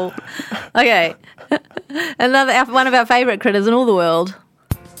 Whoa. Okay. One of our favourite critters in all the world.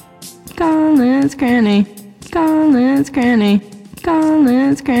 Colin's Granny. Colin's Granny.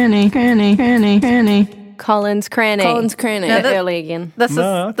 Colin's Granny. Colin's Cranny. Colin's Cranny. Now that- Early again. This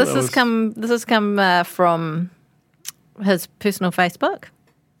No, I thought has come from his personal Facebook.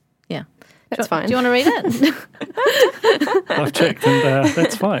 Yeah. That's fine. Do you want to read it? I've checked, and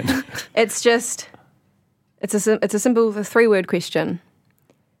that's fine. It's just, it's a simple 3-word question.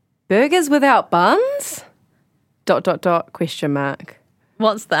 Burgers without buns? ... question mark.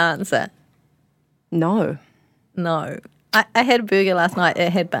 What's the answer? No. No. I had a burger last night.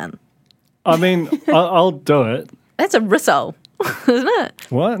 It had bun. I mean, I'll do it. That's a risol, isn't it?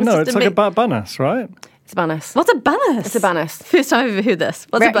 What? It's No, just it's a like a bit- bunnis, right? It's a bunnis. What's a bunnis? It's a bunnis. First time I've ever heard this.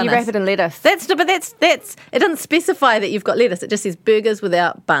 What's a bunnis? You wrap it in lettuce. That's it doesn't specify that you've got lettuce. It just says burgers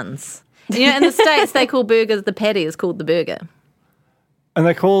without buns. You know, in the States they call burgers, the patty is called the burger. And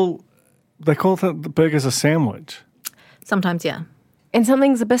they call the burgers a sandwich. Sometimes, yeah. And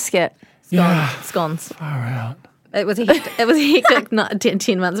something's a biscuit. Scones. Far out. It was a hectic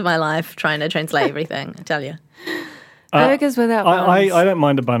 10 months of my life trying to translate everything, I tell you. Burgers without buns. I don't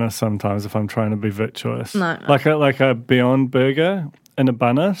mind a bunnis sometimes if I'm trying to be virtuous. No. Like a Beyond Burger and a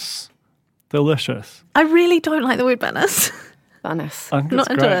bunnis, delicious. I really don't like the word bunnis. Bunnis. I think Not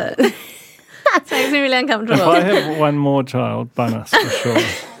it's into great. it. It makes me really If uncomfortable. I have one more child, bunnis for sure.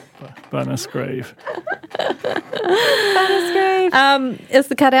 Bunnis Grieve. Is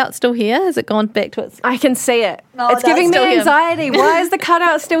the cutout still here? Has it gone back to its... I can see it. No, it's no, giving it's me still here. anxiety. Why is the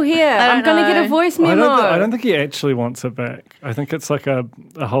cutout still here? I'm going to get a know. voice I memo. don't think he actually wants it back. I think it's like a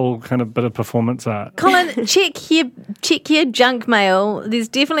whole kind of bit of performance art. Colin, check your junk mail. There's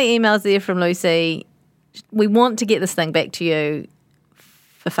definitely emails there from Lucy. We want to get this thing back to you,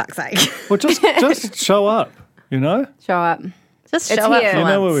 for fuck's sake. Well, just show up, you know? Show up. Just It's show up here. for You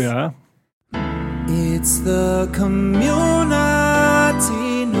know where once. we are. It's the community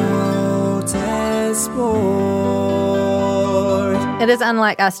notice board. It is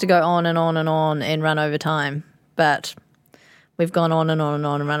unlike us to go on and on and on and run over time, but we've gone on and on and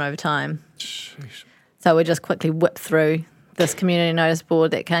on and run over time. Sheesh. So we just quickly whip through this community notice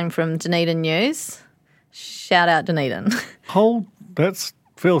board that came from Dunedin News. Shout out Dunedin. That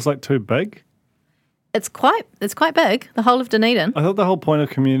feels like too big. It's quite big, the whole of Dunedin. I thought the whole point of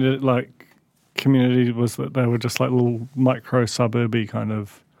community was that they were just like little micro suburby kind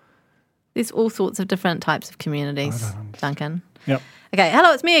of. There's all sorts of different types of communities, Duncan. Yep. Okay,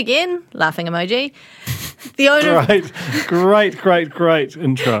 hello, it's me again. Laughing emoji. The owner. Great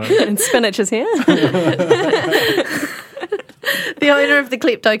intro. And spinach is here. The owner of the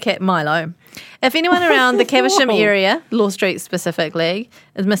Klepto Cat Milo. If anyone around the Caversham area, Law Street specifically,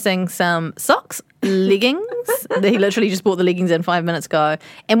 is missing some socks, leggings, he literally just bought the leggings in 5 minutes ago,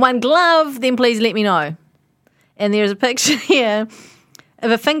 and one glove, then please let me know. And there's a picture here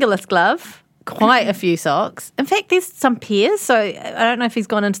of a fingerless glove, quite a few socks. In fact, there's some pairs, so I don't know if he's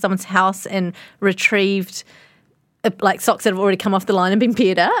gone into someone's house and retrieved like socks that have already come off the line and been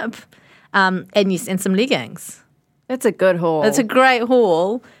paired up, and some leggings. That's a good haul. It's a great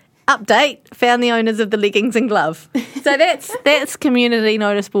haul. Update, found the owners of the leggings and glove. So that's community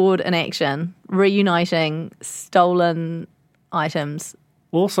notice board in action, reuniting stolen items.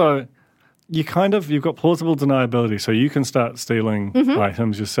 Also, you've got plausible deniability, so you can start stealing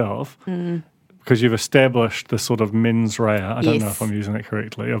items yourself because you've established the sort of mens rea. I don't know if I'm using it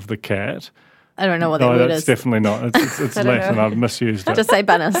correctly, of the cat. I don't know what that word is. No, that's definitely not. It's Latin. I've misused it. Just say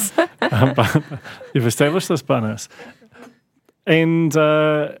bunnis. But you've established this bunnis.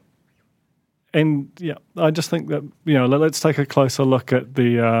 And yeah, I just think that, let's take a closer look at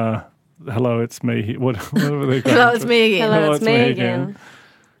the hello, it's me. What were they going Hello, it's me again. Hello, it's me again.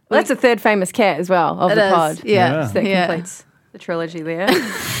 Well, that's the third famous cat as well of the pod. Yeah. So that completes the trilogy there.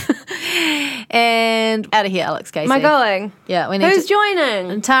 And out of here, Alex Casey. Am I going? Yeah, we need Who's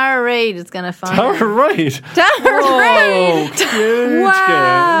joining? And Tara Reid is going to find Tara Reid? Tara Reid! Huge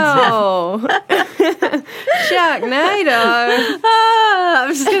wow! Sharknado!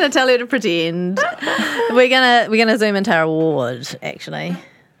 I'm just going to tell her to pretend. We're gonna zoom in Tara Ward, actually,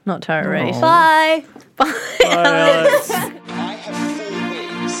 not Tara Reid. Bye. Bye. Alex. I have 4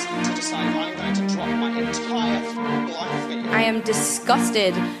 weeks to decide I'm going to drop my entire life for you. I am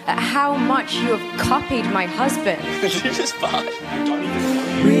disgusted at how much you have copied my husband. Just fine. Don't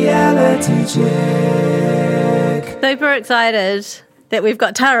even. Reality check. Super excited that we've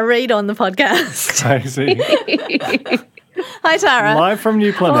got Tara Reid on the podcast. Crazy. Hi, Tara. Live from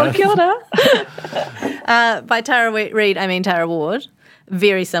New Plymouth. Oh, kia ora. By Tara Reid, I mean Tara Ward.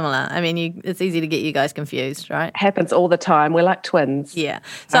 Very similar. I mean, it's easy to get you guys confused, right? Happens all the time. We're like twins. Yeah.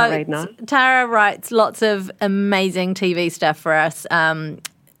 So Tara writes lots of amazing TV stuff for us. Tara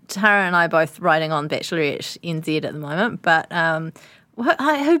and I are both writing on Bachelorette NZ at the moment, but who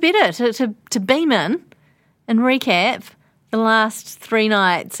better to beam in and recap the last 3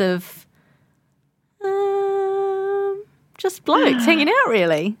 nights of just blokes hanging out,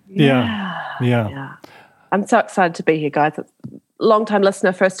 Yeah. I'm so excited to be here, guys. Long-time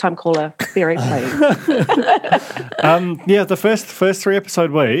listener, first-time caller. Very pleased. The first 3-episode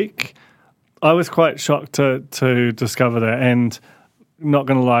week, I was quite shocked to discover that, and not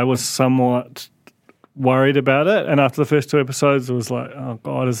going to lie, was somewhat worried about it. And after the first 2 episodes, it was like, oh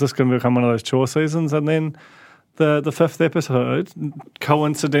God, is this going to become one of those chore seasons? And then the 5th episode,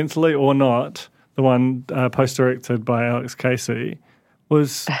 coincidentally or not, the one post-directed by Alex Casey,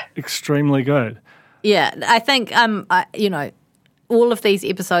 was extremely good. Yeah, I think, all of these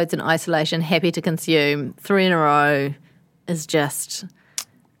episodes in isolation, happy to consume. 3 in a row is just,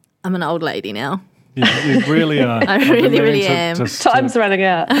 I'm an old lady now. Yeah, you really are. I really am. Time's running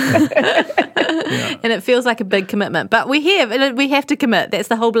out. And it feels like a big commitment. But we have to commit. That's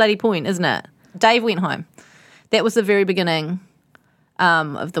the whole bloody point, isn't it? Dave went home. That was the very beginning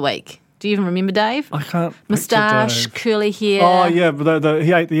of the week. Do you even remember Dave? I can't. Moustache, curly hair. Oh, yeah, but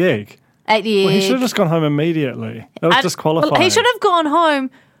he ate the egg. Well, he should have just gone home immediately. That was disqualifying. Well, he should have gone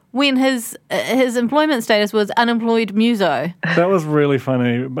home when his employment status was unemployed muso. That was really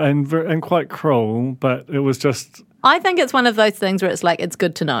funny and quite cruel, but it was just... I think it's one of those things where it's like, it's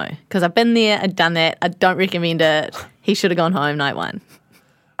good to know. Because I've been there, I've done that, I don't recommend it. He should have gone home night 1.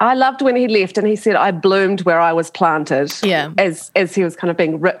 I loved when he left and he said, I bloomed where I was planted. Yeah. As he was kind of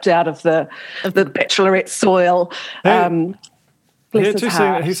being ripped out of the Bachelorette soil.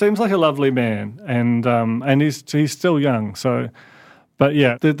 He seems like a lovely man, and he's still young. So, but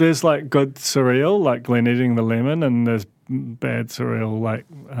yeah, there's like good surreal, like Glenn eating the lemon, and there's bad surreal, like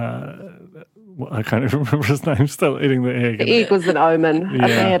I can't even remember his name. Still eating the egg. The egg was an omen, a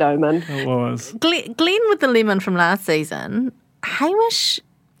bad omen. It was. Glenn with the lemon from last season. Hamish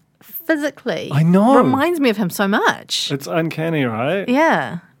physically, I know, reminds me of him so much. It's uncanny, right?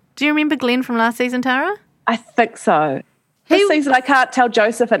 Yeah. Do you remember Glenn from last season, Tara? I think so. This season, I can't tell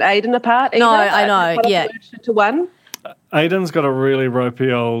Joseph and Aiden apart either. No, I know, What a yeah. merged into one. Aiden's got a really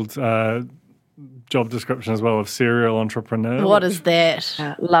ropey old job description as well of serial entrepreneur. What is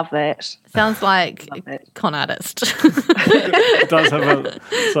that? Love that. Sounds like con artist. It does have a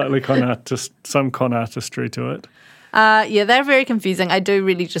slightly some con artistry to it. Yeah, they're very confusing. I do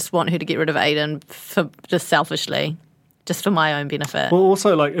really just want her to get rid of Aiden for just selfishly, just for my own benefit. Well,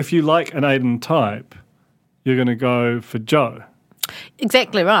 also, like, if you like an Aiden type, you're going to go for Joe.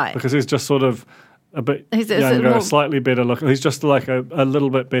 Exactly right. Because he's just sort of a bit younger, slightly better looking. He's just like a little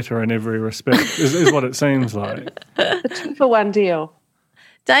bit better in every respect, is what it seems like. The 2-for-1 deal.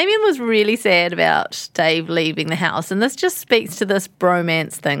 Damien was really sad about Dave leaving the house, and this just speaks to this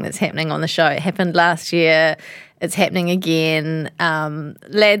bromance thing that's happening on the show. It happened last year. It's happening again.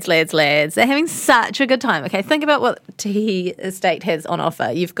 Lads. They're having such a good time. Okay, think about what Tahihi Estate has on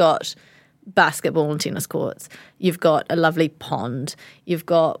offer. You've got basketball and tennis courts. You've got a lovely pond. You've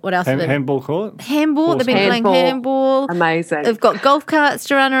got, what else? Handball court? Handball. They've been playing handball. Amazing. They've got golf carts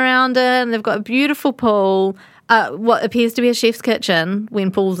to run around in. They've got a beautiful pool. What appears to be a chef's kitchen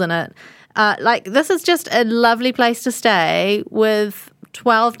when Paul's in it. This is just a lovely place to stay with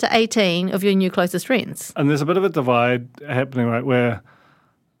 12 to 18 of your new closest friends. And there's a bit of a divide happening, right, where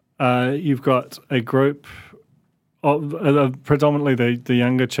you've got a group of predominantly the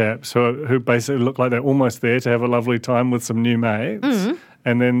younger chaps who basically look like they're almost there to have a lovely time with some new mates,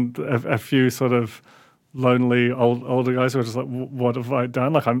 and then a few sort of lonely older guys who are just like, what have I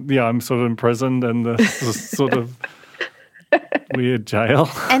done? Like, I'm sort of imprisoned in this sort of weird jail.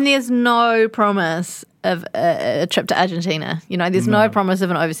 And there's no promise of a trip to Argentina. You know, there's no promise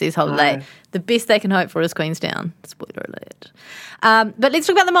of an overseas holiday. No. The best they can hope for is Queenstown. Spoiler alert. But let's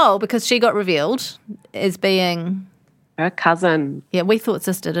talk about the mole, because she got revealed as being her cousin. Yeah, we thought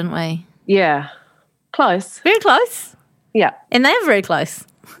sister, didn't we? Yeah. Close. Very close. Yeah. And they're very close.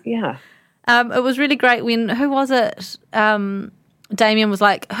 Yeah. It was really great when, who was it? Damien was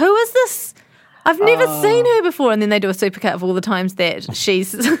like, who is this? I've never seen her before. And then they do a supercut of all the times that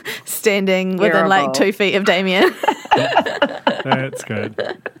she's standing within like 2 feet of Damien. That's good.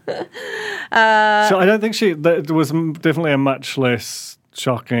 So I don't think there was definitely a much less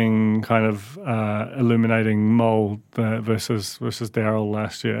shocking kind of illuminating mole versus Daryl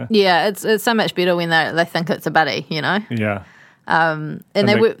last year. Yeah, it's so much better when they think it's a buddy, you know? Yeah. And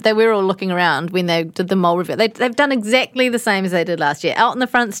they were all looking around when they did the mole reveal. They've done exactly the same as they did last year. Out on the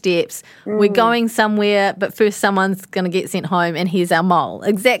front steps, we're going somewhere, but first someone's going to get sent home, and here's our mole.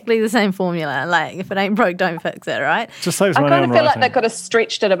 Exactly the same formula. Like, if it ain't broke, don't fix it, right? Just saves money on I kind of feel like they could have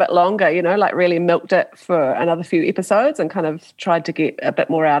stretched it a bit longer, you know, like really milked it for another few episodes and kind of tried to get a bit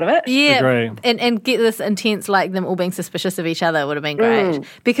more out of it. Yeah, agree. And get this intense, like them all being suspicious of each other would have been great.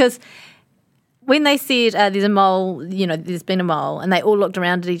 Because when they said there's a mole, you know, there's been a mole, and they all looked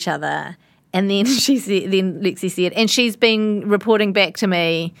around at each other, and then Lexi said, and she's been reporting back to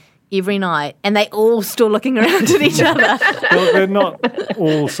me every night, and they all still looking around at each other. Well, they're not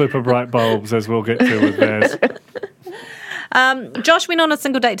all super bright bulbs, as we'll get to with theirs. Josh went on a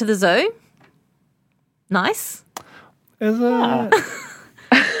single date to the zoo. Nice. Is it?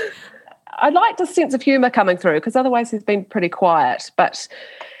 I liked a sense of humour coming through, because otherwise he's been pretty quiet, but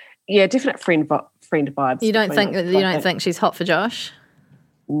yeah, definite friend vibes. You don't think she's hot for Josh?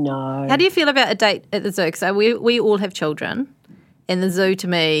 No. How do you feel about a date at the zoo? Because we all have children, and the zoo to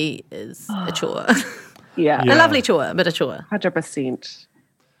me is a chore. Yeah. A lovely chore, but a chore. 100%.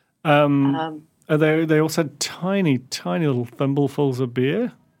 Are they also tiny little thimblefuls of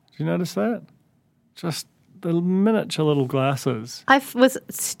beer? Did you notice that? Just the miniature little glasses. I was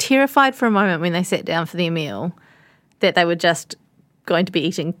terrified for a moment when they sat down for their meal that they were just going to be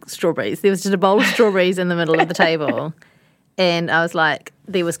eating strawberries. There was just a bowl of strawberries in the middle of the table, and I was like,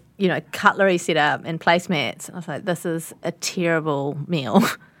 there was, you know, cutlery set up and placemats. I was like, this is a terrible meal.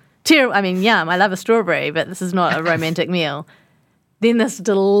 I mean, yum, I love a strawberry, but this is not a romantic meal. Then this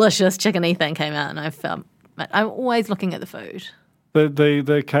delicious chicken-y thing came out, and I felt, I'm always looking at the food.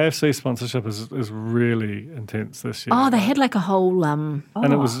 The KFC sponsorship is really intense this year. Oh, they had like a whole and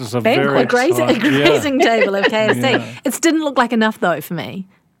it was just a very grazing table of KFC. Yeah. It didn't look like enough though for me.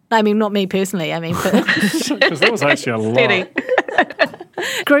 I mean, not me personally. I mean, because that was actually a lot.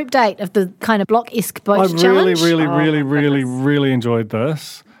 Group date of the kind of block-esque boat challenge. I really enjoyed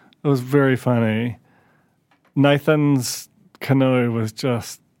this. It was very funny. Nathan's canoe was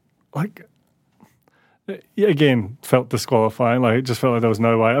just like, again, felt disqualifying. Like, it just felt like there was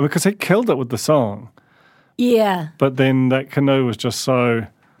no way. I mean, because he killed it with the song. Yeah. But then that canoe was just just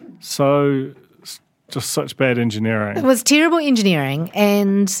such bad engineering. It was terrible engineering,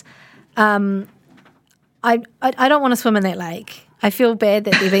 and I don't want to swim in that lake. I feel bad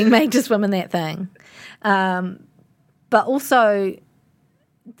that they're being made to swim in that thing. But also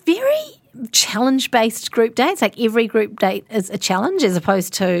very challenge-based group dates. Like every group date is a challenge as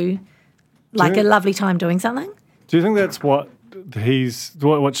opposed to like a lovely time doing something. Do you think that's what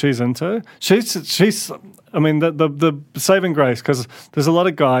she's into? She's. I mean, the saving grace, because there's a lot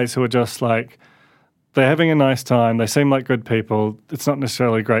of guys who are just like, they're having a nice time. They seem like good people. It's not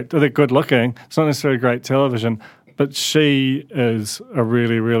necessarily great. They're good looking. It's not necessarily great television. But she is a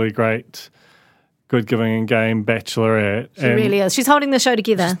really, really great, good giving and game bachelorette. She really is. She's holding the show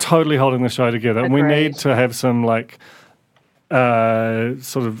together. She's totally holding the show together. And we need to have some like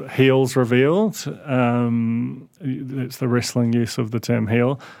sort of heels revealed. It's the wrestling use of the term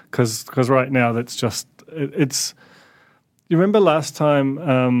heel, because right now that's just it's. You remember last time?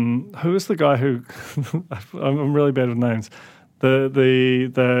 Who was the guy who? I'm really bad with names.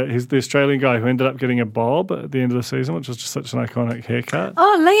 He's the Australian guy who ended up getting a bob at the end of the season, which was just such an iconic haircut.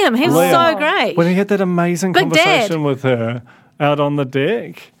 Oh, Liam, he was so great. When he had that amazing conversation with her out on the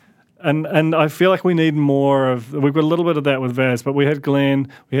deck. And I feel like we need more of. We've got a little bit of that with Vaz, but we had Glenn,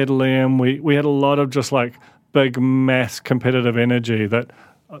 we had Liam, we had a lot of just like big mass competitive energy that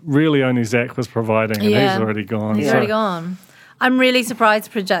really only Zach was providing, and he's already gone. He's already gone. I'm really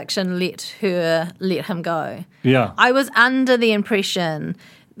surprised production let him go. Yeah. I was under the impression,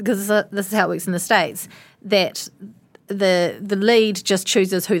 because this is how it works in the States, that the lead just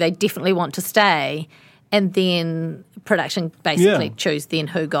chooses who they definitely want to stay, and then production basically choose then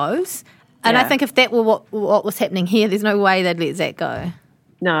who goes. And I think if that were what was happening here, there's no way they'd let Zach go.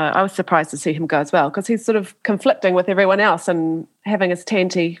 No, I was surprised to see him go as well, because he's sort of conflicting with everyone else and having his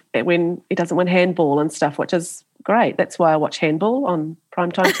tanty when he doesn't win handball and stuff, which is great. That's why I watch handball on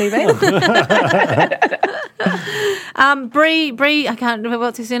primetime TV. Bree, I can't remember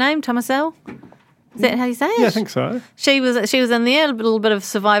what's his name, Tomasel? Is that how you say it? Yeah, I think so. She was in there, a little bit of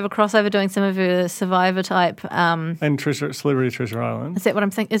Survivor crossover, doing some of her Survivor type. And Celebrity Treasure Island. Is that what I'm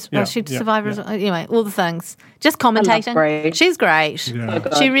thinking? She Survivor? Yeah. Anyway, all the things. Just commentating. She's great.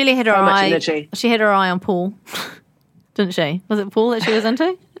 Yeah. She really had her eye. Energy. She had her eye on Paul, didn't she? Was it Paul that she was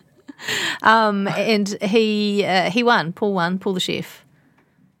into? And he won. Paul won. Paul the chef.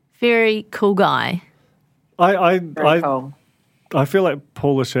 Very cool guy. Very cool. I feel like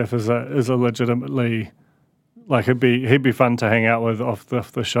Paul the chef is a legitimately, like he'd be fun to hang out with off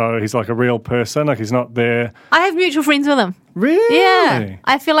the show. He's like a real person. Like he's not there. I have mutual friends with him. Really? Yeah.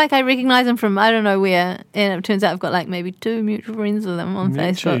 I feel like I recognise him from I don't know where, and it turns out I've got like maybe 2 mutual friends with him on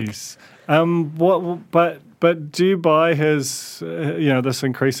Facebook. But do you buy his this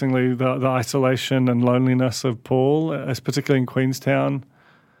increasingly the isolation and loneliness of Paul, as particularly in Queenstown?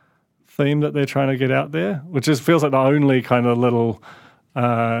 Theme that they're trying to get out there, which feels like the only kind of little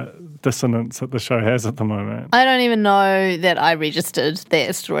dissonance that the show has at the moment. I don't even know that I registered that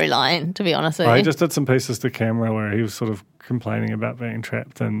storyline, to be honest with you. I just did some pieces to camera where he was sort of complaining about being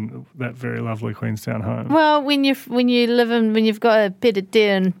trapped in that very lovely Queenstown home. Well, when you've got a pied à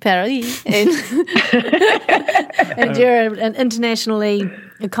terre in Paris and you're an internationally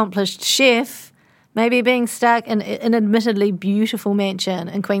accomplished chef, maybe being stuck in an admittedly beautiful mansion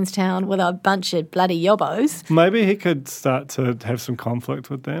in Queenstown with a bunch of bloody yobbos. Maybe he could start to have some conflict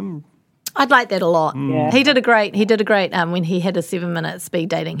with them. I'd like that a lot. Yeah. He did a great when he had a 7-minute speed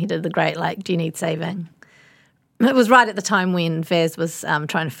dating, he did the great like, do you need saving? It was right at the time when Vaz was trying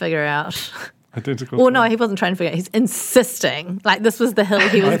to figure out identical. Well, no, he wasn't trying to figure out. He's insisting. Like, this was the hill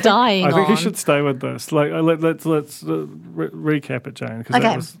he was dying on. I think he should stay with this. Like, let's recap it, Jane. Okay. I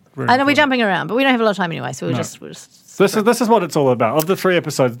know important. we're jumping around, but we don't have a lot of time anyway, so we'll just This is what it's all about. Of the 3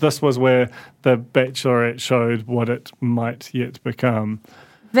 episodes, this was where the Bachelorette showed what it might yet become.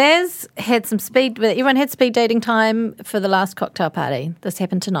 Vaz had some speed. Everyone had speed dating time for the last cocktail party. This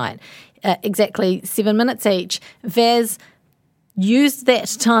happened tonight. Exactly 7 minutes each. Vaz used that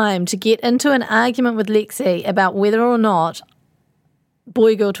time to get into an argument with Lexi about whether or not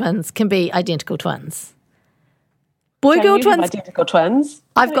boy-girl twins can be identical twins. Boy-girl twins. Identical twins.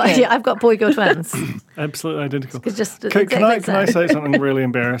 I've got boy-girl twins. Absolutely identical. Can I say something really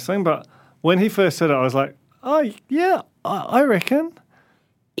embarrassing? But when he first said it, I was like, oh yeah, I reckon.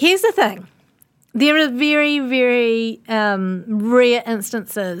 Here's the thing. There are very, very rare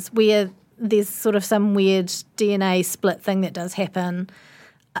instances where there's sort of some weird DNA split thing that does happen,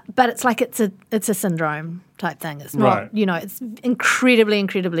 but it's like it's a syndrome type thing. It's not, it's incredibly,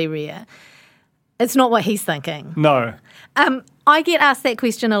 incredibly rare. It's not what he's thinking. No. I get asked that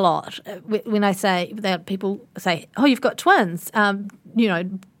question a lot when I say that people say, "Oh, you've got twins,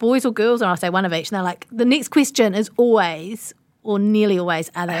 boys or girls," and I say one of each, and they're like, the next question is always, or nearly always,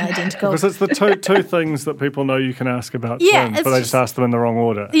 are they identical? Because it's the two things that people know you can ask about twins, but they just ask them in the wrong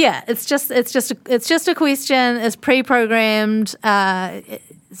order. Yeah, it's just a question. It's pre-programmed.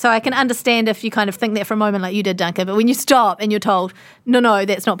 So I can understand if you kind of think that for a moment, like you did, Duncan. But when you stop and you're told, no,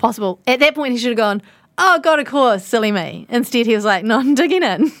 that's not possible. At that point, he should have gone, oh God, of course, silly me. Instead, he was like, no, I'm digging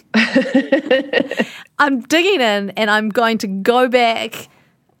in. I'm digging in, and I'm going to go back.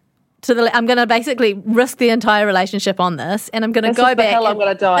 I'm going to basically risk the entire relationship on this, and I'm going to go back. The hill I'm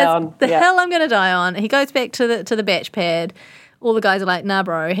going to die on. The hill I'm going to die on. He goes back to the batch pad. All the guys are like, nah,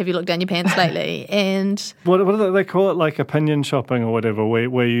 bro, have you looked down your pants lately? And what do they call it? Like opinion shopping or whatever,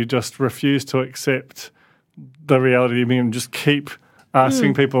 where you just refuse to accept the reality. You mean just keep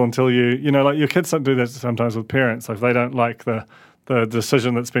asking people until like your kids don't do that sometimes with parents. Like if they don't like the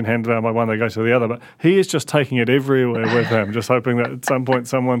decision that's been handed down by one, they go to the other. But he is just taking it everywhere with him, just hoping that at some point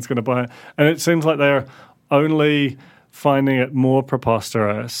someone's going to buy it. And it seems like they're only finding it more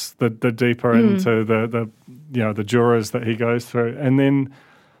preposterous the deeper into the jurors that he goes through. And then,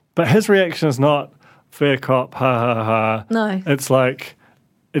 but his reaction is not fair cop, ha ha ha. No. It's like,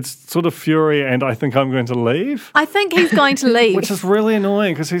 it's sort of fury and I think I'm going to leave. I think he's going to leave. Which is really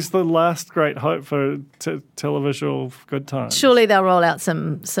annoying because he's the last great hope for televisual good times. Surely they'll roll out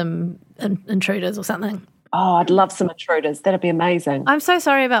some intruders or something. Oh, I'd love some intruders. That'd be amazing. I'm so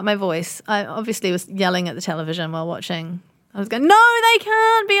sorry about my voice. I obviously was yelling at the television while watching. I was going, no, they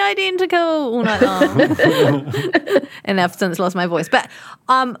can't be identical all night long. And I've since lost my voice. But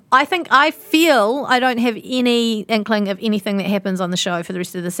I feel I don't have any inkling of anything that happens on the show for the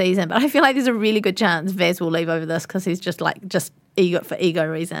rest of the season. But I feel like there's a really good chance Vaz will leave over this because he's just ego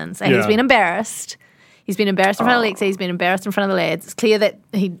reasons. And he's been embarrassed. He's been embarrassed in front of Lexi. He's been embarrassed in front of the lads. It's clear that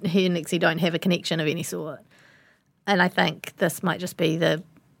he and Lexi don't have a connection of any sort. And I think this might just be the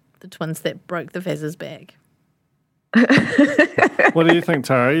twins that broke the Vaz's back. What do you think,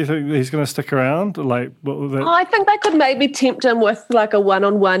 Tara? You think he's going to stick around? Like, what was that? I think they could maybe tempt him with like a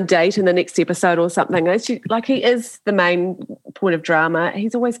one-on-one date in the next episode or something. Like he is the main point of drama.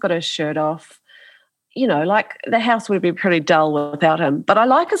 He's always got his shirt off. Like the house would be pretty dull without him. But I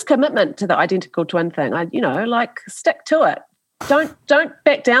like his commitment to the identical twin thing. Stick to it. Don't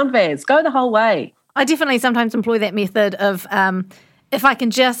back down, Vaz. Go the whole way. I definitely sometimes employ that method of if I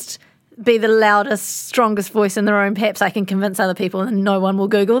can just be the loudest, strongest voice in the room, perhaps I can convince other people and no one will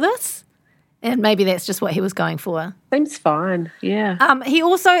Google this. And maybe that's just what he was going for. Seems fine, yeah. He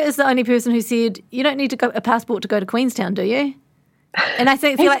also is the only person who said, you don't need a passport to go to Queenstown, do you? And I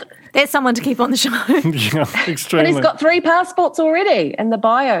feel like that's someone to keep on the show. Yeah, extremely. And he's got 3 passports already. In the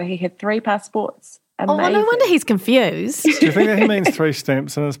bio, he had 3 passports. Amazing. Oh, no wonder he's confused. Do you think that he means 3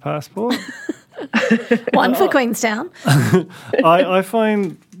 stamps in his passport? One for Queenstown. I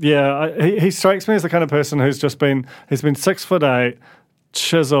find, he strikes me as the kind of person he's been 6'8",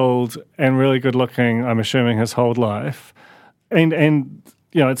 chiseled and really good looking, I'm assuming his whole life. And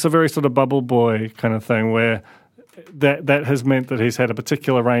it's a very sort of bubble boy kind of thing where that has meant that he's had a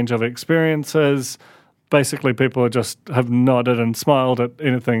particular range of experiences. Basically, people have nodded and smiled at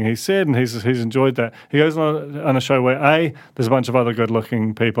anything he said, and he's enjoyed that. He goes on a show where A, there's a bunch of other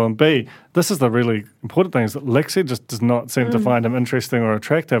good-looking people, and B, this is the really important thing, is that Lexi just does not seem to find him interesting or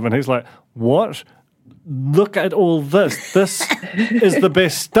attractive, and he's like, what? Look at all this. This is the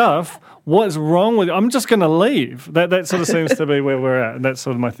best stuff. What's wrong with you? I'm just going to leave. That sort of seems to be where we're at, and that's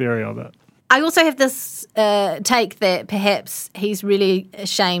sort of my theory of it. I also have this take that perhaps he's really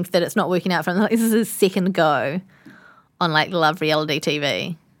ashamed that it's not working out for him. Like, this is his second go on Love reality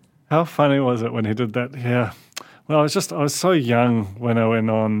TV. How funny was it when he did that? Yeah. Well, I was so young when I went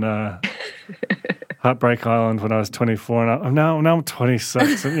on Heartbreak Island when I was 24, and now I'm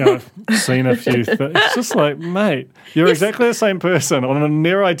 26, and I've seen a few things. It's just like, mate, you're exactly the same person on a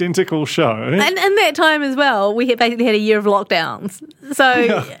near identical show. And in that time as well, we had basically had a year of lockdowns. So...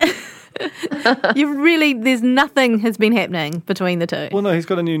 Yeah. There's nothing has been happening between the two. Well, no, he's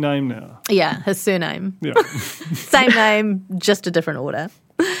got a new name now. Yeah, his surname. Yeah. Same name, just a different order.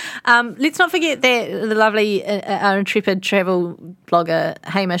 Let's not forget that the lovely, our intrepid travel blogger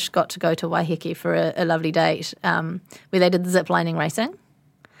Hamish got to go to Waiheke for a lovely date where they did the zip lining racing.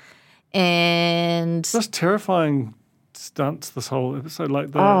 And... Just terrifying stunts this whole episode,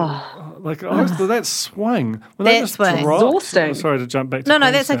 that swing. That swing. Exhausting. Sorry to jump back to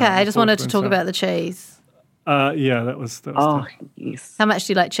No, that's okay. I just wanted to talk about the cheese. That was yes. How much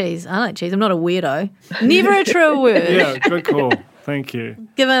do you like cheese? I like cheese. I'm not a weirdo. Never a true word. Yeah, good call. Thank you.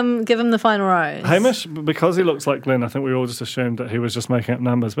 Give him the final rose. Hamish, because he looks like Glenn, I think we all just assumed that he was just making up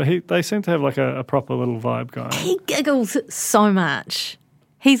numbers, but they seem to have a proper little vibe going. He giggles so much.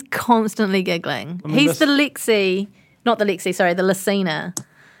 He's constantly giggling. He's the Lexi not the Lexi, sorry, the Lucina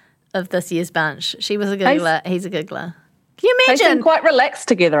of this year's bunch. She was a giggler. He's a giggler. Can you imagine? They seem quite relaxed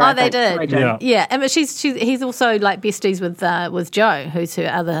together. Oh, they did. Yeah. And but he's also like besties with Joe, who's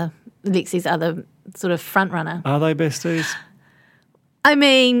Lexi's other sort of front runner. Are they besties? I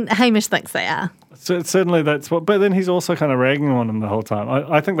mean, Hamish thinks they are. So certainly that's what. But then he's also kind of ragging on him the whole time.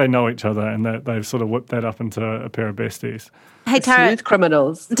 I think they know each other, and that they've sort of whipped that up into a pair of besties. Hey Tara, smooth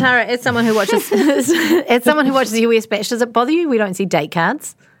criminals. Tara, as someone who watches US Batch, does it bother you we don't see date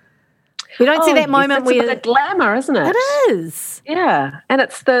cards? We don't see that moment where it's a bit of glamour, isn't it? It is. Yeah, and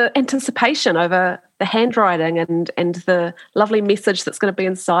it's the anticipation over the handwriting and the lovely message that's going to be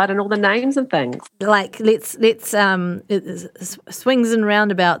inside and all the names and things. Like let's swings and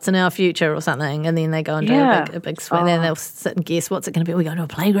roundabouts in our future or something, and then they go and do a big swing, and then they'll sit and guess what's it going to be. We're going to a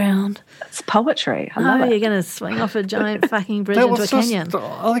playground. It's poetry. I love it. You're going to swing off a giant fucking bridge into a canyon.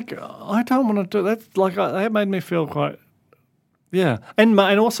 I don't want to do that. Like that made me feel quite. Yeah, and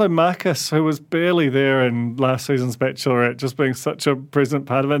also Marcus, who was barely there in last season's Bachelorette, just being such a present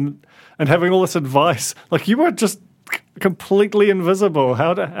part of it and having all this advice. Like, you were just completely invisible.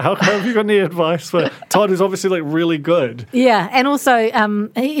 How have you got any advice for Todd, who's obviously like really good? Yeah, and also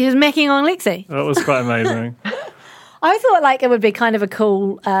he was macking on Lexi. That was quite amazing. I thought like it would be kind of a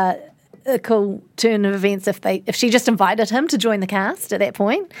cool turn of events if she just invited him to join the cast at that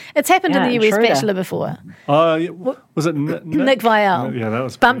point. It's happened in the US Bachelor before. Was it Nick Viall? Yeah, that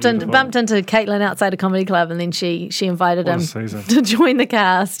was bumped into Caitlin outside a comedy club, and then she invited him to join the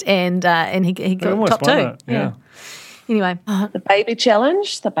cast, and he got top 2. Yeah. Anyway, the baby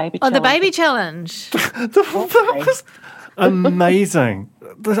challenge. The baby challenge. That was amazing.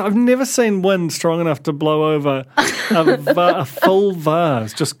 I've never seen wind strong enough to blow over a full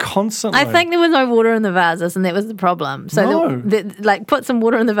vase just constantly. I think there was no water in the vases, and that was the problem. So, put some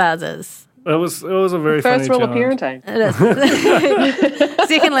water in the vases. It was a very first funny rule challenge. of parenting. It is.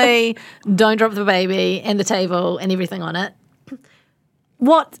 Secondly, don't drop the baby and the table and everything on it.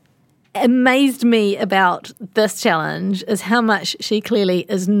 What amazed me about this challenge is how much she clearly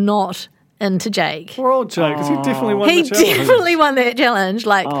is not into Jake. Poor old Jake, because he definitely won the challenge. He definitely won that challenge.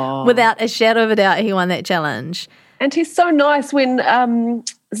 Like, without a shadow of a doubt, he won that challenge. And he's so nice. When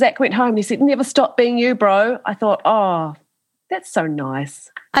Zach went home, he said, "Never stop being you, bro." I thought, oh, that's so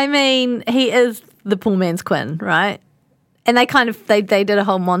nice. I mean, he is the poor man's Quinn, right? And they did a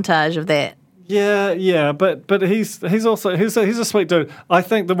whole montage of that. Yeah, but he's also he's a sweet dude. I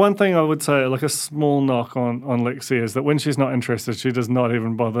think the one thing I would say, like a small knock on Lexi, is that when she's not interested, she does not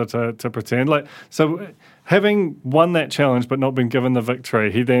even bother to pretend. Like, so having won that challenge but not been given the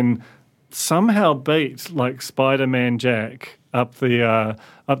victory, he then somehow beat like Spider-Man Jack up the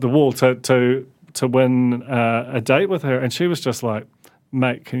wall to win a date with her, and she was just like,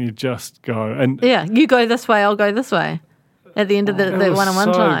 "Mate, can you just go?" And yeah, you go this way, I'll go this way. At the end of the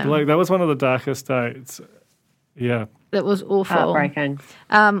one-on-one time. That was one of the darkest dates. Yeah. It was awful. Heartbreaking.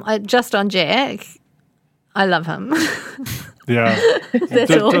 Just on Jack, I love him. Yeah.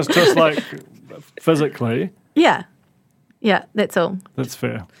 That's all. Just like physically. Yeah. Yeah, that's all. That's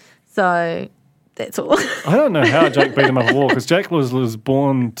fair. So that's all. I don't know how Jack beat him up a wall, because Jack was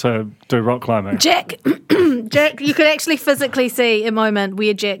born to do rock climbing. Jack, you could actually physically see a moment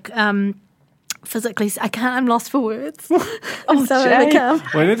where Jack... physically, I'm lost for words. I'm so overcome.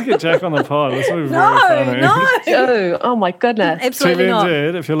 We need to get Jack on the pod. This would be very funny. No. Oh my goodness. Absolutely not.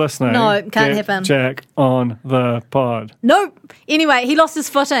 TVNZ, if you're listening. No, can't happen. Jack on the pod. Nope. Anyway, he lost his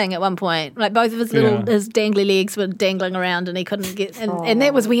footing at one point. Like both of his dangly legs were dangling around, and he couldn't get. And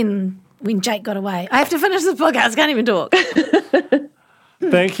that was when Jake got away. I have to finish this podcast. I can't even talk.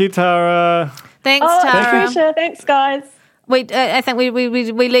 Thank you, Tara. Thanks, Tara. Trisha. Thanks, guys. I think we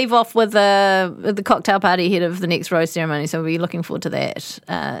leave off with the cocktail party ahead of the next rose ceremony, so we'll be looking forward to that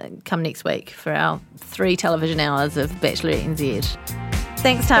come next week for our 3 television hours of Bachelorette NZ.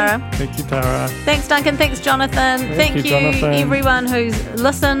 Thanks, Tara. Thank you, Tara. Thank Duncan. Thanks, Jonathan. Thank you, Jonathan. Everyone who's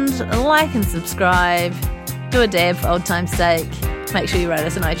listened. Like and subscribe. Do a dab for old time's sake. Make sure you write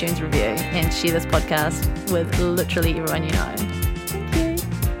us an iTunes review and share this podcast with literally everyone you know. Thank you.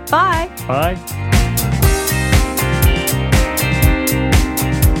 Bye. Bye.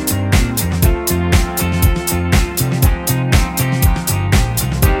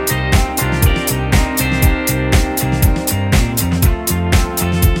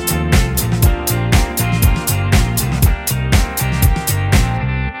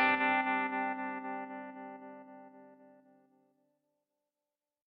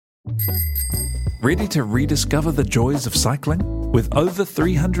 Ready to rediscover the joys of cycling? With over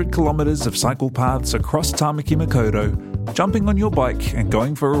 300 kilometres of cycle paths across Tamaki Makaurau, Jumping on your bike and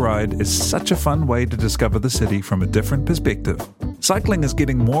going for a ride is such a fun way to discover the city from a different perspective. Cycling is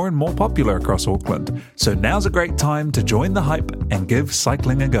getting more and more popular across Auckland, so now's a great time to join the hype and give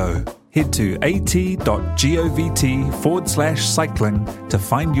cycling a go. Head to at.govt/cycling to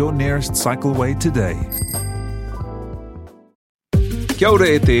find your nearest cycleway today. Kia ora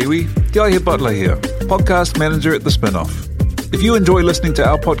e te iwi, Te Aihe Butler here, podcast manager at The Spinoff. If you enjoy listening to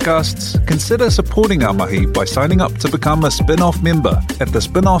our podcasts, consider supporting our mahi by signing up to become a Spinoff member at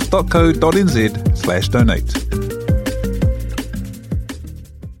thespinoff.co.nz/donate.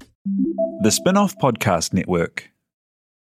 The Spinoff Podcast Network.